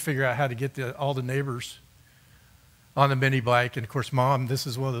to really figure out how to get all the neighbors on the mini bike. And of course, Mom, this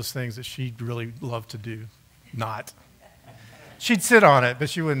is one of those things that she'd really love to do. Not. She'd sit on it, but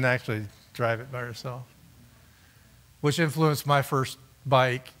she wouldn't actually drive it by herself, which influenced my first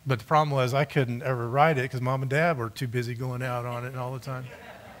bike. But the problem was I couldn't ever ride it because Mom and Dad were too busy going out on it all the time.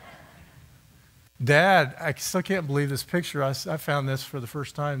 Dad, I still can't believe this picture. I found this for the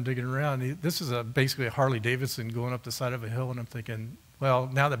first time digging around. This is basically a Harley Davidson going up the side of a hill, and I'm thinking, well,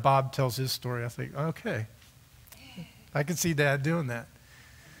 now that Bob tells his story, I think, okay, I can see Dad doing that.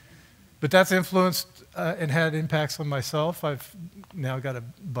 But that's influenced and had impacts on myself. I've now got a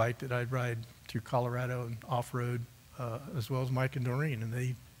bike that I ride through Colorado and off-road, as well as Mike and Doreen,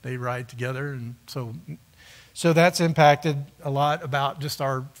 and they ride together. And so that's impacted a lot about just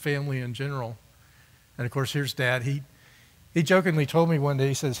our family in general. And of course, here's Dad. He jokingly told me one day,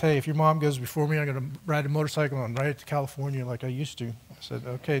 he says, hey, if your mom goes before me, I'm going to ride a motorcycle and ride it to California like I used to. I said,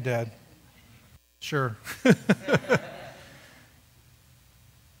 okay, Dad. Sure.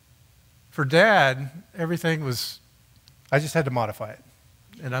 For Dad, everything was, I just had to modify it.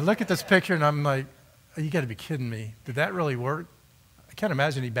 And I look at this picture and I'm like, oh, you got to be kidding me. Did that really work? I can't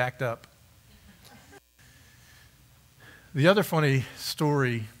imagine he backed up. The other funny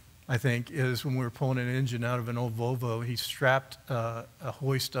story, I think, is when we were pulling an engine out of an old Volvo, he strapped a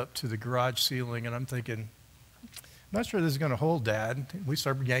hoist up to the garage ceiling, and I'm thinking, I'm not sure this is going to hold, Dad. We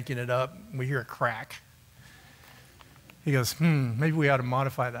start yanking it up, and we hear a crack. He goes, maybe we ought to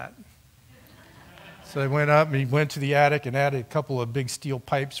modify that. So I went up, and he went to the attic and added a couple of big steel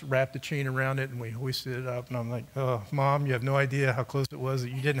pipes, wrapped a chain around it, and we hoisted it up. And I'm like, oh, Mom, you have no idea how close it was that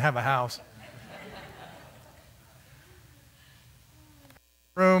you didn't have a house.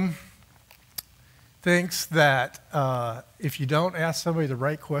 Room thinks that if you don't ask somebody the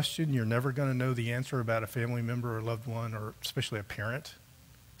right question, you're never going to know the answer about a family member or loved one, or especially a parent.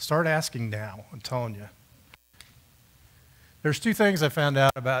 Start asking now, I'm telling you. There's two things I found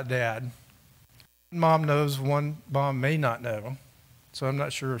out about Dad. Mom knows, one mom may not know. So I'm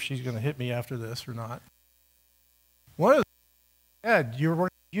not sure if she's going to hit me after this or not. One of the, Dad, you were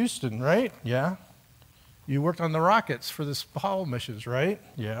working in Houston, right? Yeah. You worked on the rockets for the Apollo missions, right?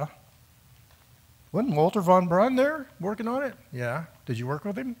 Yeah. Wasn't Walter von Braun there working on it? Yeah. Did you work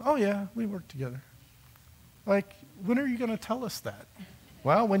with him? Oh, yeah, we worked together. Like, when are you going to tell us that?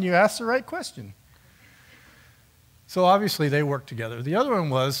 Well, when you ask the right question. So obviously they worked together. The other one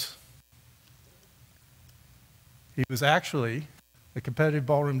was, he was actually a competitive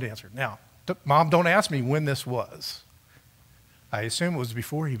ballroom dancer. Now, Mom, don't ask me when this was. I assume it was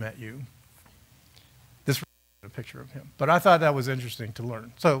before he met you. This is a picture of him. But I thought that was interesting to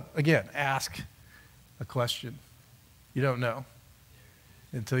learn. So again, ask a question. You don't know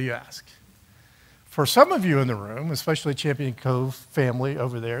until you ask. For some of you in the room, especially Champion Cove family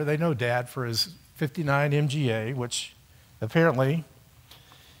over there, they know Dad for his 59 MGA, which apparently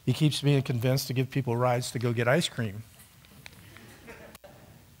he keeps being convinced to give people rides to go get ice cream.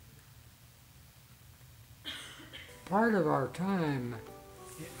 Part of our time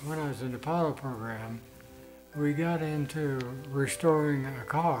when I was in the Apollo program, we got into restoring a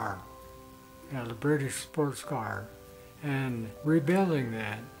car, the British sports car, and rebuilding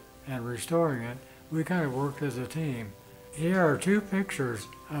that and restoring it. We kind of worked as a team. Here are two pictures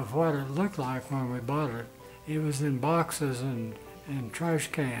of what it looked like when we bought it. It was in boxes and trash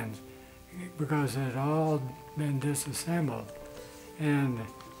cans because it had all been disassembled. And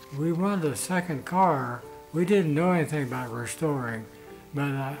we wanted a second car. We didn't know anything about restoring,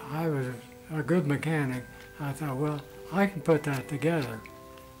 but I was a good mechanic. I thought, well, I can put that together.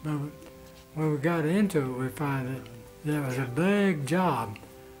 But when we got into it, we found that there was a big job.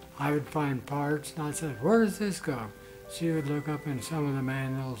 I would find parts, and I'd say, where does this go? She would look up in some of the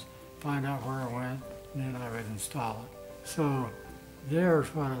manuals, find out where it went, and then I would install it. So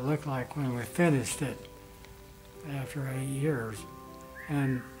there's what it looked like when we finished it after 8 years.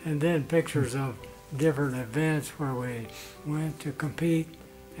 And then pictures of different events where we went to compete,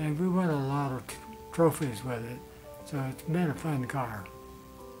 and we won a lot of trophies with it. So it's been a fun car.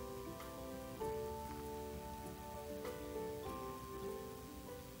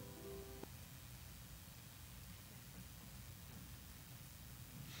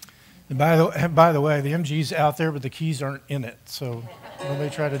 And by the way, the MG's out there, but the keys aren't in it, so nobody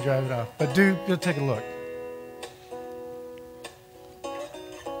try to drive it off. But do take a look.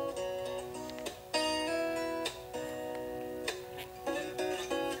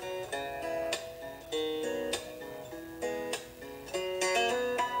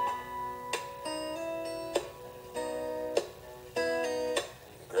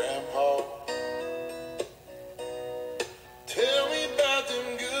 Grandpa, tell me about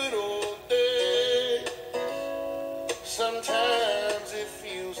them good old days. Sometimes it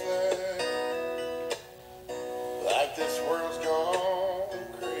feels like this world's gone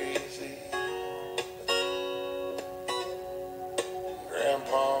crazy.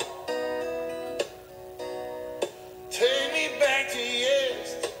 Grandpa, take me back to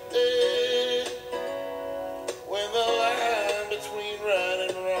yesterday, when the line between right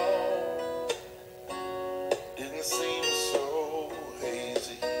and wrong didn't seem so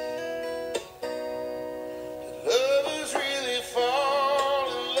hazy. Did lovers really fall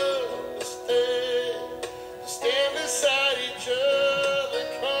in love to stand beside each other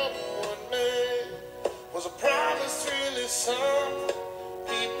come what may? Was a promise really something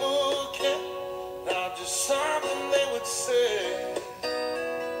people kept, not just something they would say?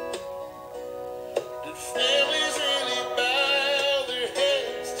 Did families really bow their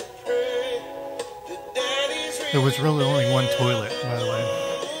heads to pray? Did daddies really There was really only one toilet, by the way.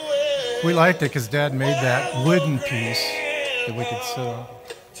 We liked it because Dad made that wooden piece that we could sit on.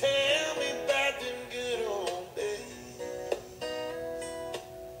 tell me about them good old days?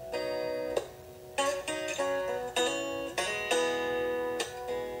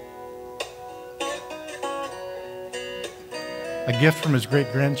 A gift from his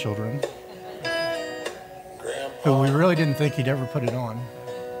great-grandchildren, who we really didn't think he'd ever put it on.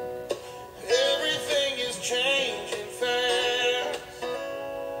 Everything is changing fast.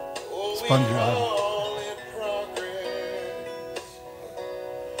 Oh, SpongeBob. all in progress.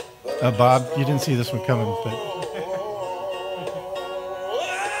 Bob, you didn't see this one coming, but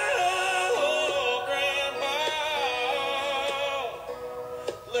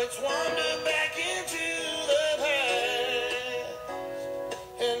Let's wander back into the past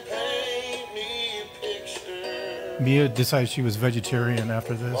and paint me a picture. Mia decided she was vegetarian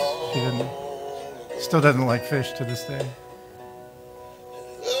after this. Still doesn't like fish to this day.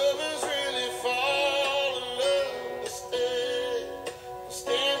 Lovers really fall in love to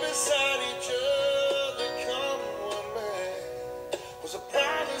stand beside each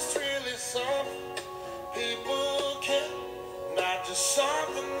it's really something people care, not just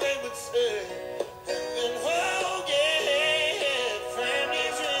something they would say. And then, oh yeah,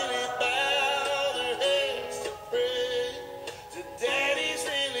 families really bow their heads to pray. The daddies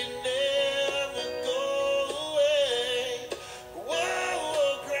really never go away.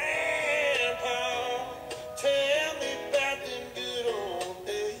 Whoa, Grandpa, tell me about them good old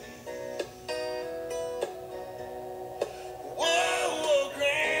days.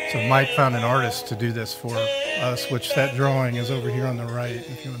 So Mike found an artist to do this for us, which that drawing is over here on the right,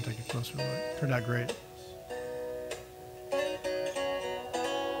 if you want to take a closer look. Turned out great.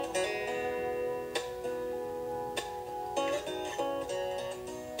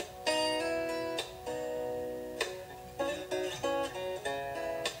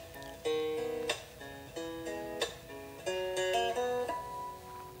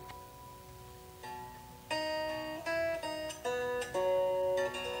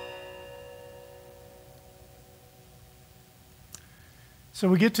 So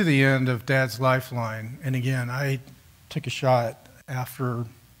we get to the end of Dad's lifeline, and again, I took a shot after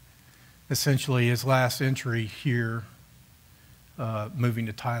essentially his last entry here, moving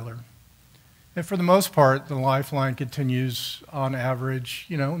to Tyler. And for the most part, the lifeline continues on average,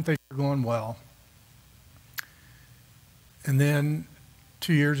 and things are going well. And then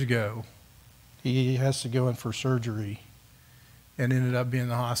 2 years ago, he has to go in for surgery and ended up being in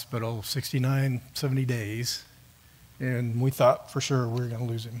the hospital 69, 70 days. And we thought for sure we were going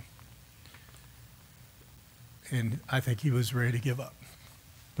to lose him. And I think he was ready to give up.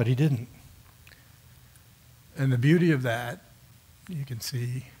 But he didn't. And the beauty of that, you can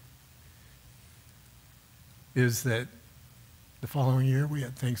see, is that the following year we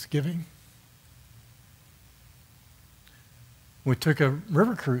had Thanksgiving. We took a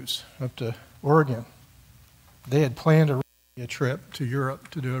river cruise up to Oregon. They had planned a trip to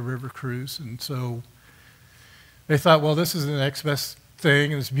Europe to do a river cruise, and so they thought, well, this is the next best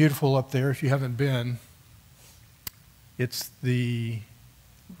thing, and it's beautiful up there if you haven't been. It's the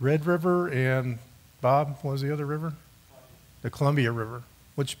Red River and, Bob, what was the other river? The Columbia River,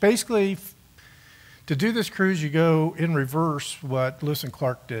 which basically, to do this cruise, you go in reverse what Lewis and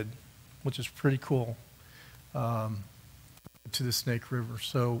Clark did, which is pretty cool, to the Snake River.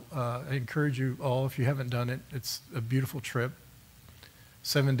 So I encourage you all, if you haven't done it, it's a beautiful trip,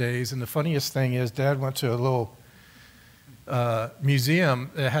 7 days. And the funniest thing is Dad went to a little museum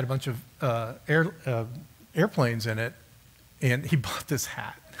that had a bunch of airplanes in it, and he bought this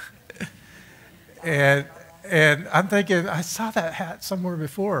hat. and I'm thinking, I saw that hat somewhere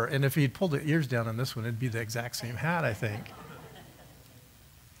before, and if he'd pulled the ears down on this one, it'd be the exact same hat, I think.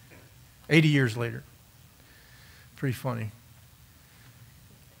 80 years later. Pretty funny.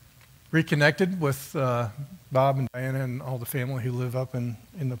 Reconnected with Bob and Diana and all the family who live up in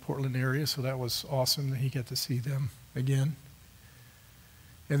the Portland area, so that was awesome that he got to see them again.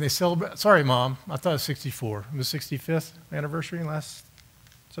 And they celebrate, sorry, Mom, I thought it was 64. It was 65th anniversary last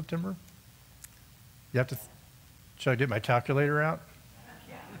September? You have to, should I get my calculator out?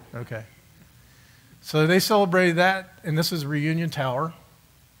 Okay. So they celebrated that, and this is Reunion Tower,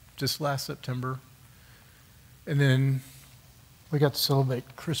 just last September. And then we got to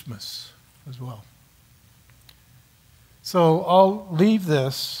celebrate Christmas as well. So I'll leave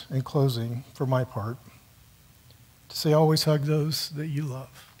this in closing for my part to say always hug those that you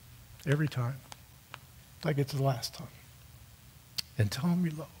love every time, like it's the last time. And tell them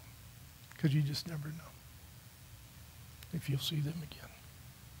you love them, because you just never know if you'll see them again.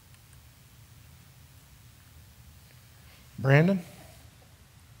 Brandon,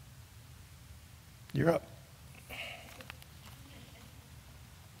 you're up.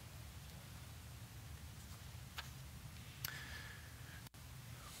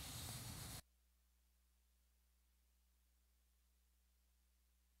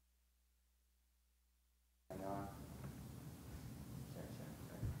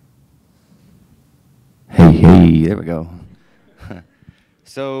 Hey, there we go.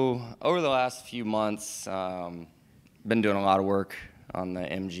 So over the last few months, been doing a lot of work on the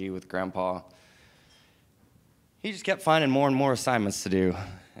MG with Grandpa. He just kept finding more and more assignments to do.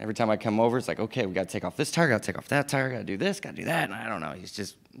 Every time I come over, it's like, okay, we got to take off this tire, got to take off that tire, got to do this, got to do that, and I don't know. He's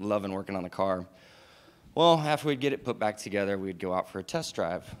just loving working on the car. Well, after we'd get it put back together, we'd go out for a test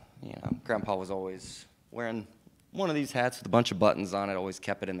drive. You know, Grandpa was always wearing one of these hats with a bunch of buttons on it, always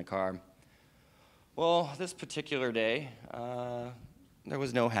kept it in the car. Well, this particular day, there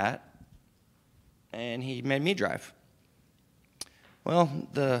was no hat, and he made me drive. Well,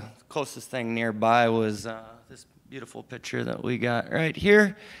 the closest thing nearby was this beautiful picture that we got right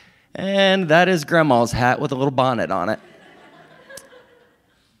here, and that is Grandma's hat with a little bonnet on it.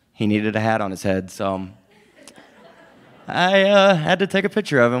 he needed a hat on his head, so I had to take a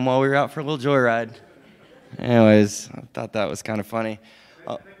picture of him while we were out for a little joyride. Anyways, I thought that was kind of funny.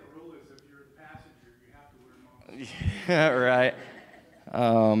 Yeah, right.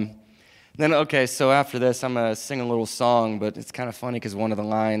 Then, okay, so after this, I'm going to sing a little song, but it's kind of funny because one of the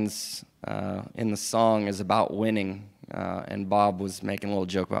lines in the song is about winning, and Bob was making a little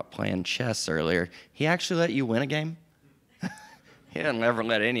joke about playing chess earlier. He actually let you win a game? He doesn't ever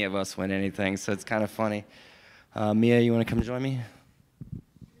let any of us win anything, so it's kind of funny. Mia, you want to come join me?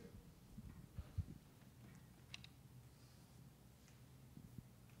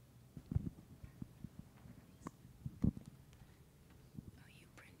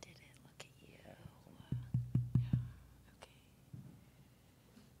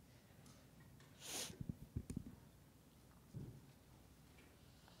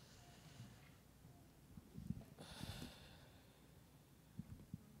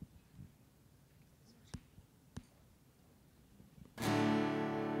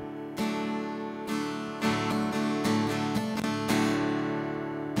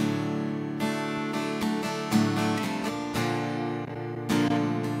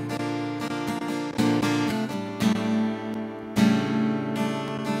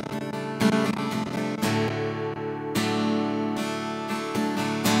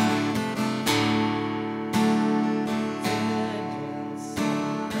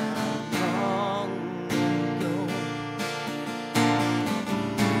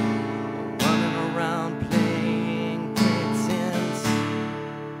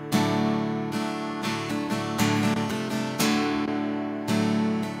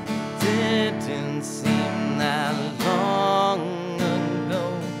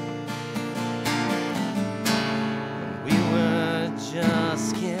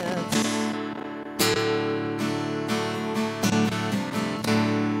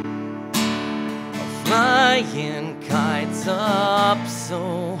 Flying kites up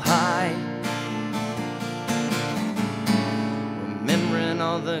so high, remembering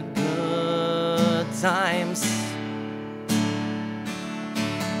all the good times.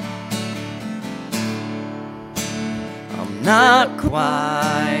 I'm not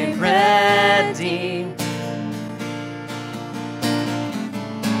quite ready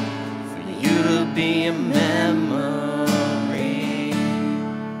for you to be a memory.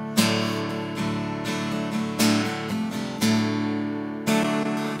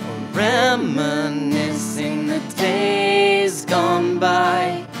 Reminiscing the days gone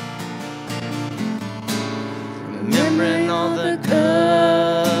by, remembering all the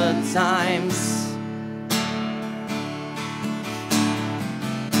good times.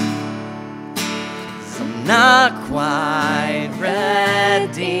 I'm not quite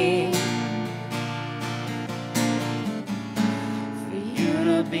ready for you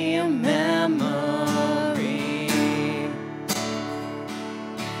to be a memory.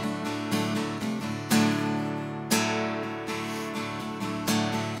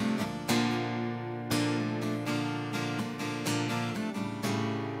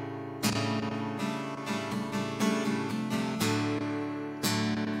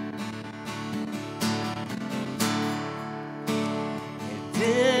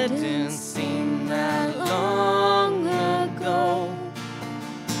 Didn't seem that long ago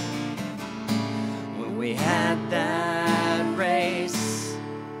when we had that race.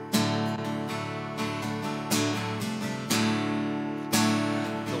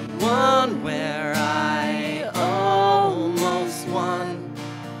 The one where I almost won,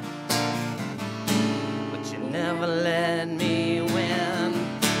 but you never let me win.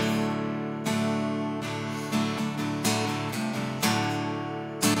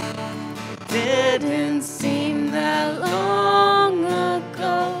 Didn't seem that long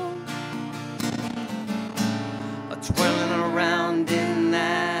ago, twirling around in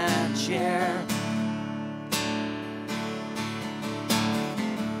that chair,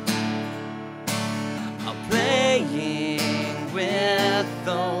 playing with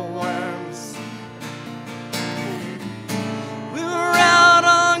the worms. We were out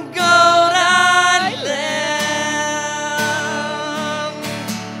on Goat Island,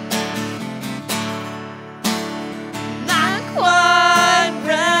 not quite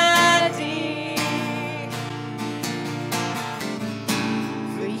ready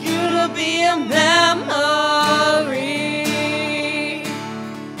for you to be a memory.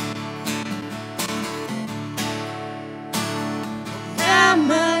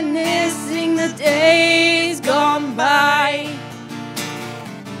 Reminiscing the days gone by,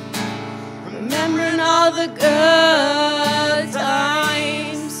 remembering all the good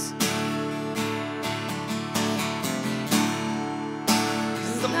times.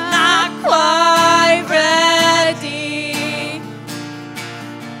 'Cause I'm not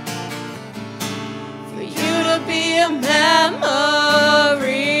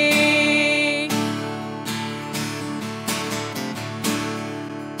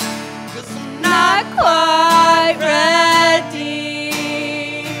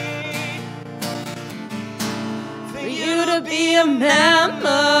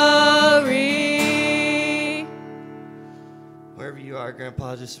memory. Wherever you are,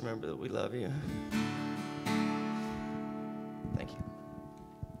 Grandpa, just remember that we love you. Thank you.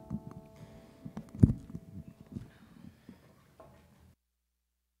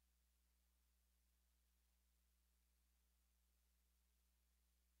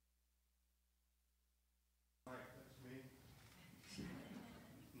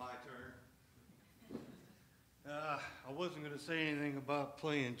 My turn. I wasn't going to say anything about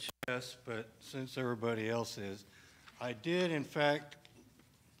playing chess, but since everybody else is, I did, in fact,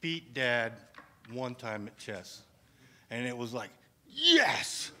 beat Dad one time at chess. And it was like,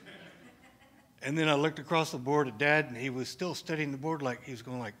 yes! And then I looked across the board at Dad, and he was still studying the board like he was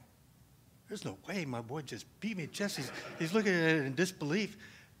going like, there's no way my boy just beat me at chess. He's looking at it in disbelief.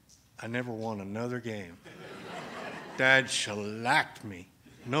 I never won another game. Dad shellacked me.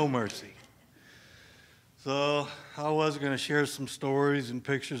 No mercy. So I was going to share some stories and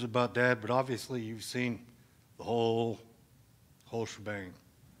pictures about Dad, but obviously you've seen the whole shebang.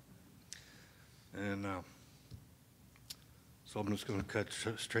 And so I'm just going to cut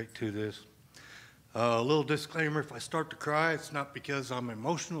straight to this. A little disclaimer, if I start to cry, it's not because I'm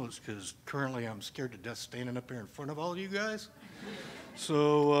emotional, it's because currently I'm scared to death standing up here in front of all of you guys.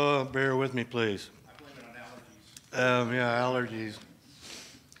 So bear with me, please. I blame it on allergies. Yeah, allergies.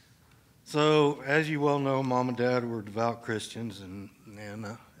 So, as you well know, Mom and Dad were devout Christians, and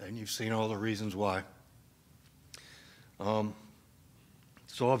you've seen all the reasons why. So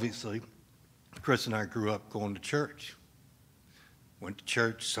obviously, Chris and I grew up going to church. Went to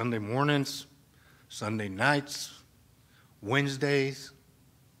church Sunday mornings, Sunday nights, Wednesdays,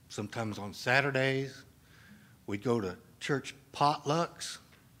 sometimes on Saturdays. We'd go to church potlucks.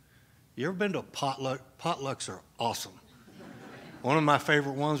 You ever been to a potluck? Potlucks are awesome. One of my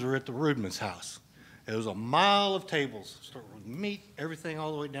favorite ones were at the Rudman's house. It was a mile of tables, start with meat, everything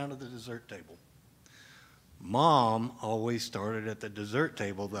all the way down to the dessert table. Mom always started at the dessert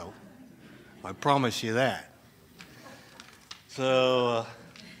table, though. I promise you that. So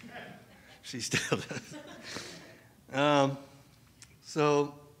she still does.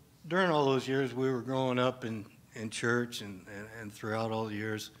 So during all those years, we were growing up in church and throughout all the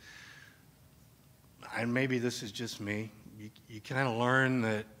years, and maybe this is just me, you kind of learn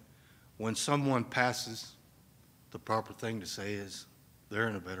that when someone passes, the proper thing to say is they're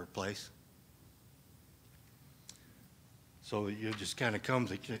in a better place. So it just kind of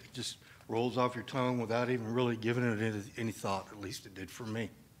comes, it just rolls off your tongue without even really giving it any thought. At least it did for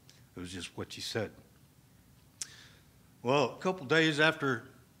me. It was just what you said. Well, a couple days after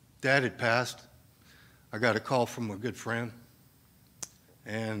Dad had passed, I got a call from a good friend.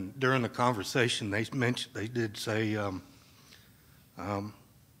 And during the conversation, they did say,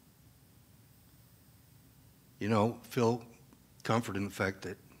 feel comfort in the fact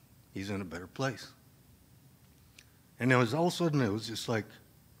that he's in a better place. And it was all of a sudden, it was just like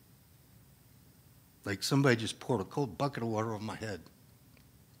somebody just poured a cold bucket of water on my head.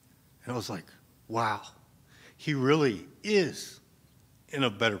 And I was like, wow, he really is in a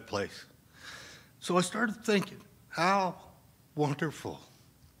better place. So I started thinking, how wonderful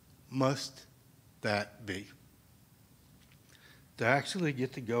must that be? To actually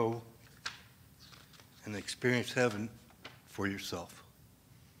get to go and experience heaven for yourself.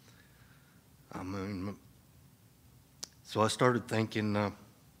 I mean, so I started thinking, well,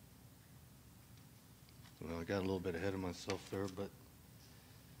 I got a little bit ahead of myself there, but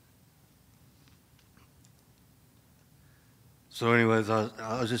so anyways, I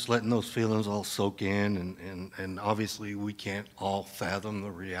was just letting those feelings all soak in, and obviously we can't all fathom the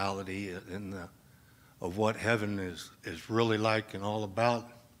reality of what heaven is really like and all about.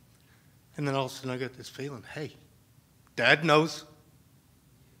 And then all of a sudden I got this feeling, hey, Dad knows.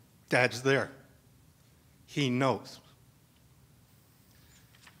 Dad's there. He knows.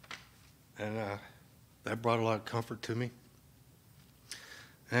 And that brought a lot of comfort to me.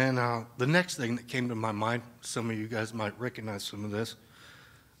 And the next thing that came to my mind, some of you guys might recognize some of this,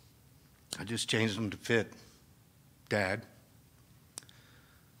 I just changed them to fit Dad.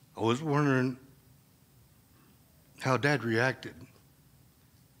 I was wondering how Dad reacted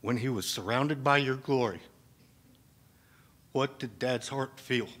when he was surrounded by your glory. What did Dad's heart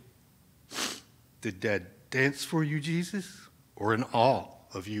feel? Did Dad dance for you, Jesus, or in awe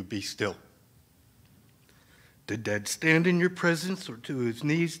of you be still? Did Dad stand in your presence, or to his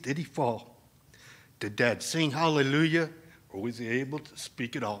knees did he fall? Did Dad sing hallelujah, or was he able to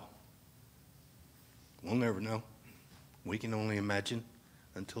speak at all? We'll never know. We can only imagine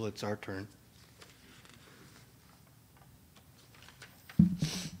until it's our turn.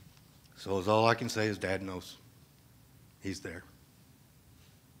 So all I can say is Dad knows. He's there.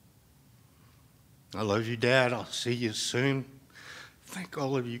 I love you, Dad. I'll see you soon. Thank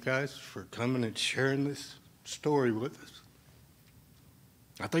all of you guys for coming and sharing this story with us.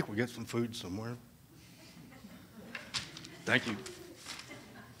 I think we'll get some food somewhere. Thank you.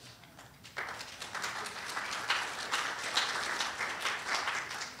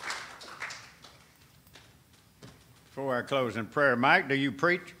 Before I close in prayer, Mike, do you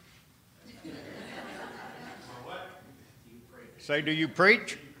preach? Say, do you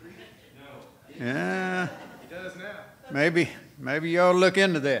preach? No. Yeah. He does now. Maybe you ought to look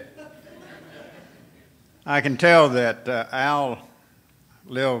into that. I can tell that Al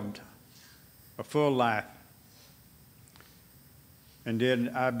lived a full life and did,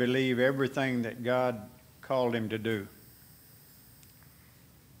 I believe, everything that God called him to do.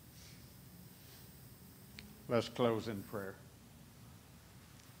 Let's close in prayer.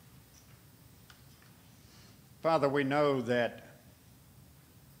 Father, we know that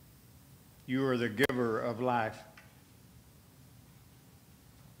you are the giver of life.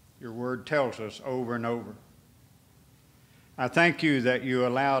 Your word tells us over and over. I thank you that you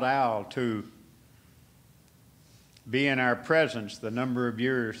allowed Al to be in our presence the number of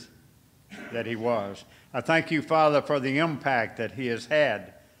years that he was. I thank you, Father, for the impact that he has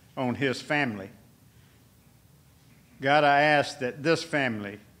had on his family. God, I ask that this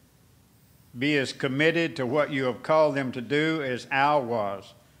family be as committed to what you have called them to do as Al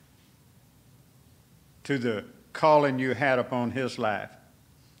was to the calling you had upon his life.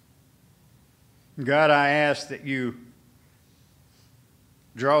 God, I ask that you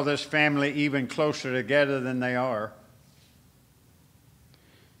draw this family even closer together than they are.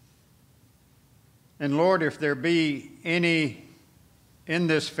 And Lord, if there be any in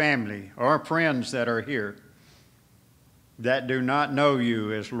this family or friends that are here that do not know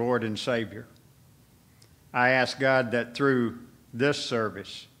you as Lord and Savior, I ask God that through this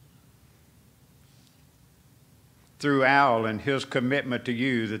service, through Al and his commitment to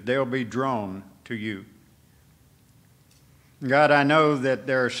you, that they'll be drawn to you. God, I know that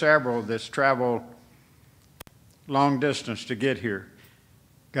there are several that's traveled long distance to get here.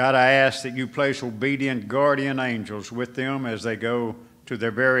 God, I ask that you place obedient guardian angels with them as they go to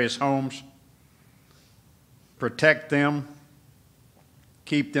their various homes. Protect them,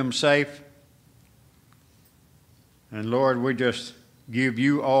 keep them safe. And Lord, we just give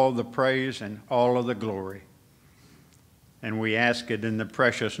you all the praise and all of the glory. And we ask it in the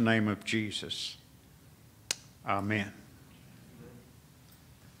precious name of Jesus. Amen.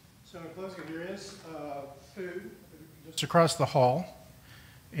 So in closing, there is food just across the hall.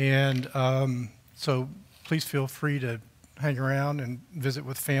 And so please feel free to hang around and visit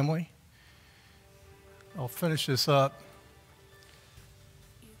with family. I'll finish this up.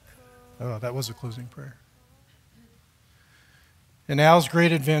 Oh, that was a closing prayer. In Al's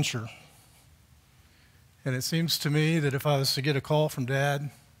great adventure. And it seems to me that if I was to get a call from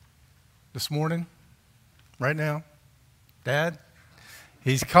Dad this morning, right now, Dad,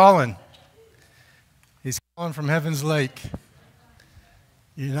 he's calling. He's calling from Heaven's Lake.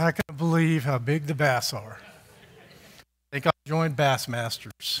 You're not going to believe how big the bass are. I think I'll join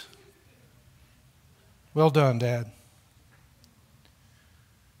Bassmasters. Well done, Dad.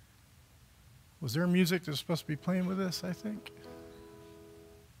 Was there music that's supposed to be playing with this, I think?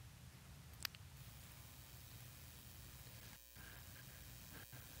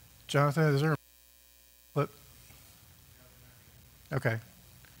 Jonathan, is there a clip? Okay.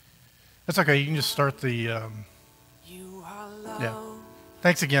 That's okay. You can just start the... yeah.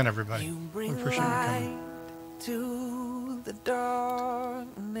 Thanks again, everybody. We appreciate you coming. To the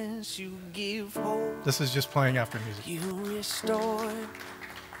darkness, you give hope. This is just playing after music. You restore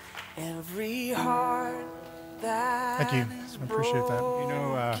every heart that Thank you. I appreciate that. You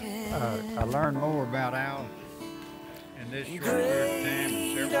know, I learned more about Al in this short period of time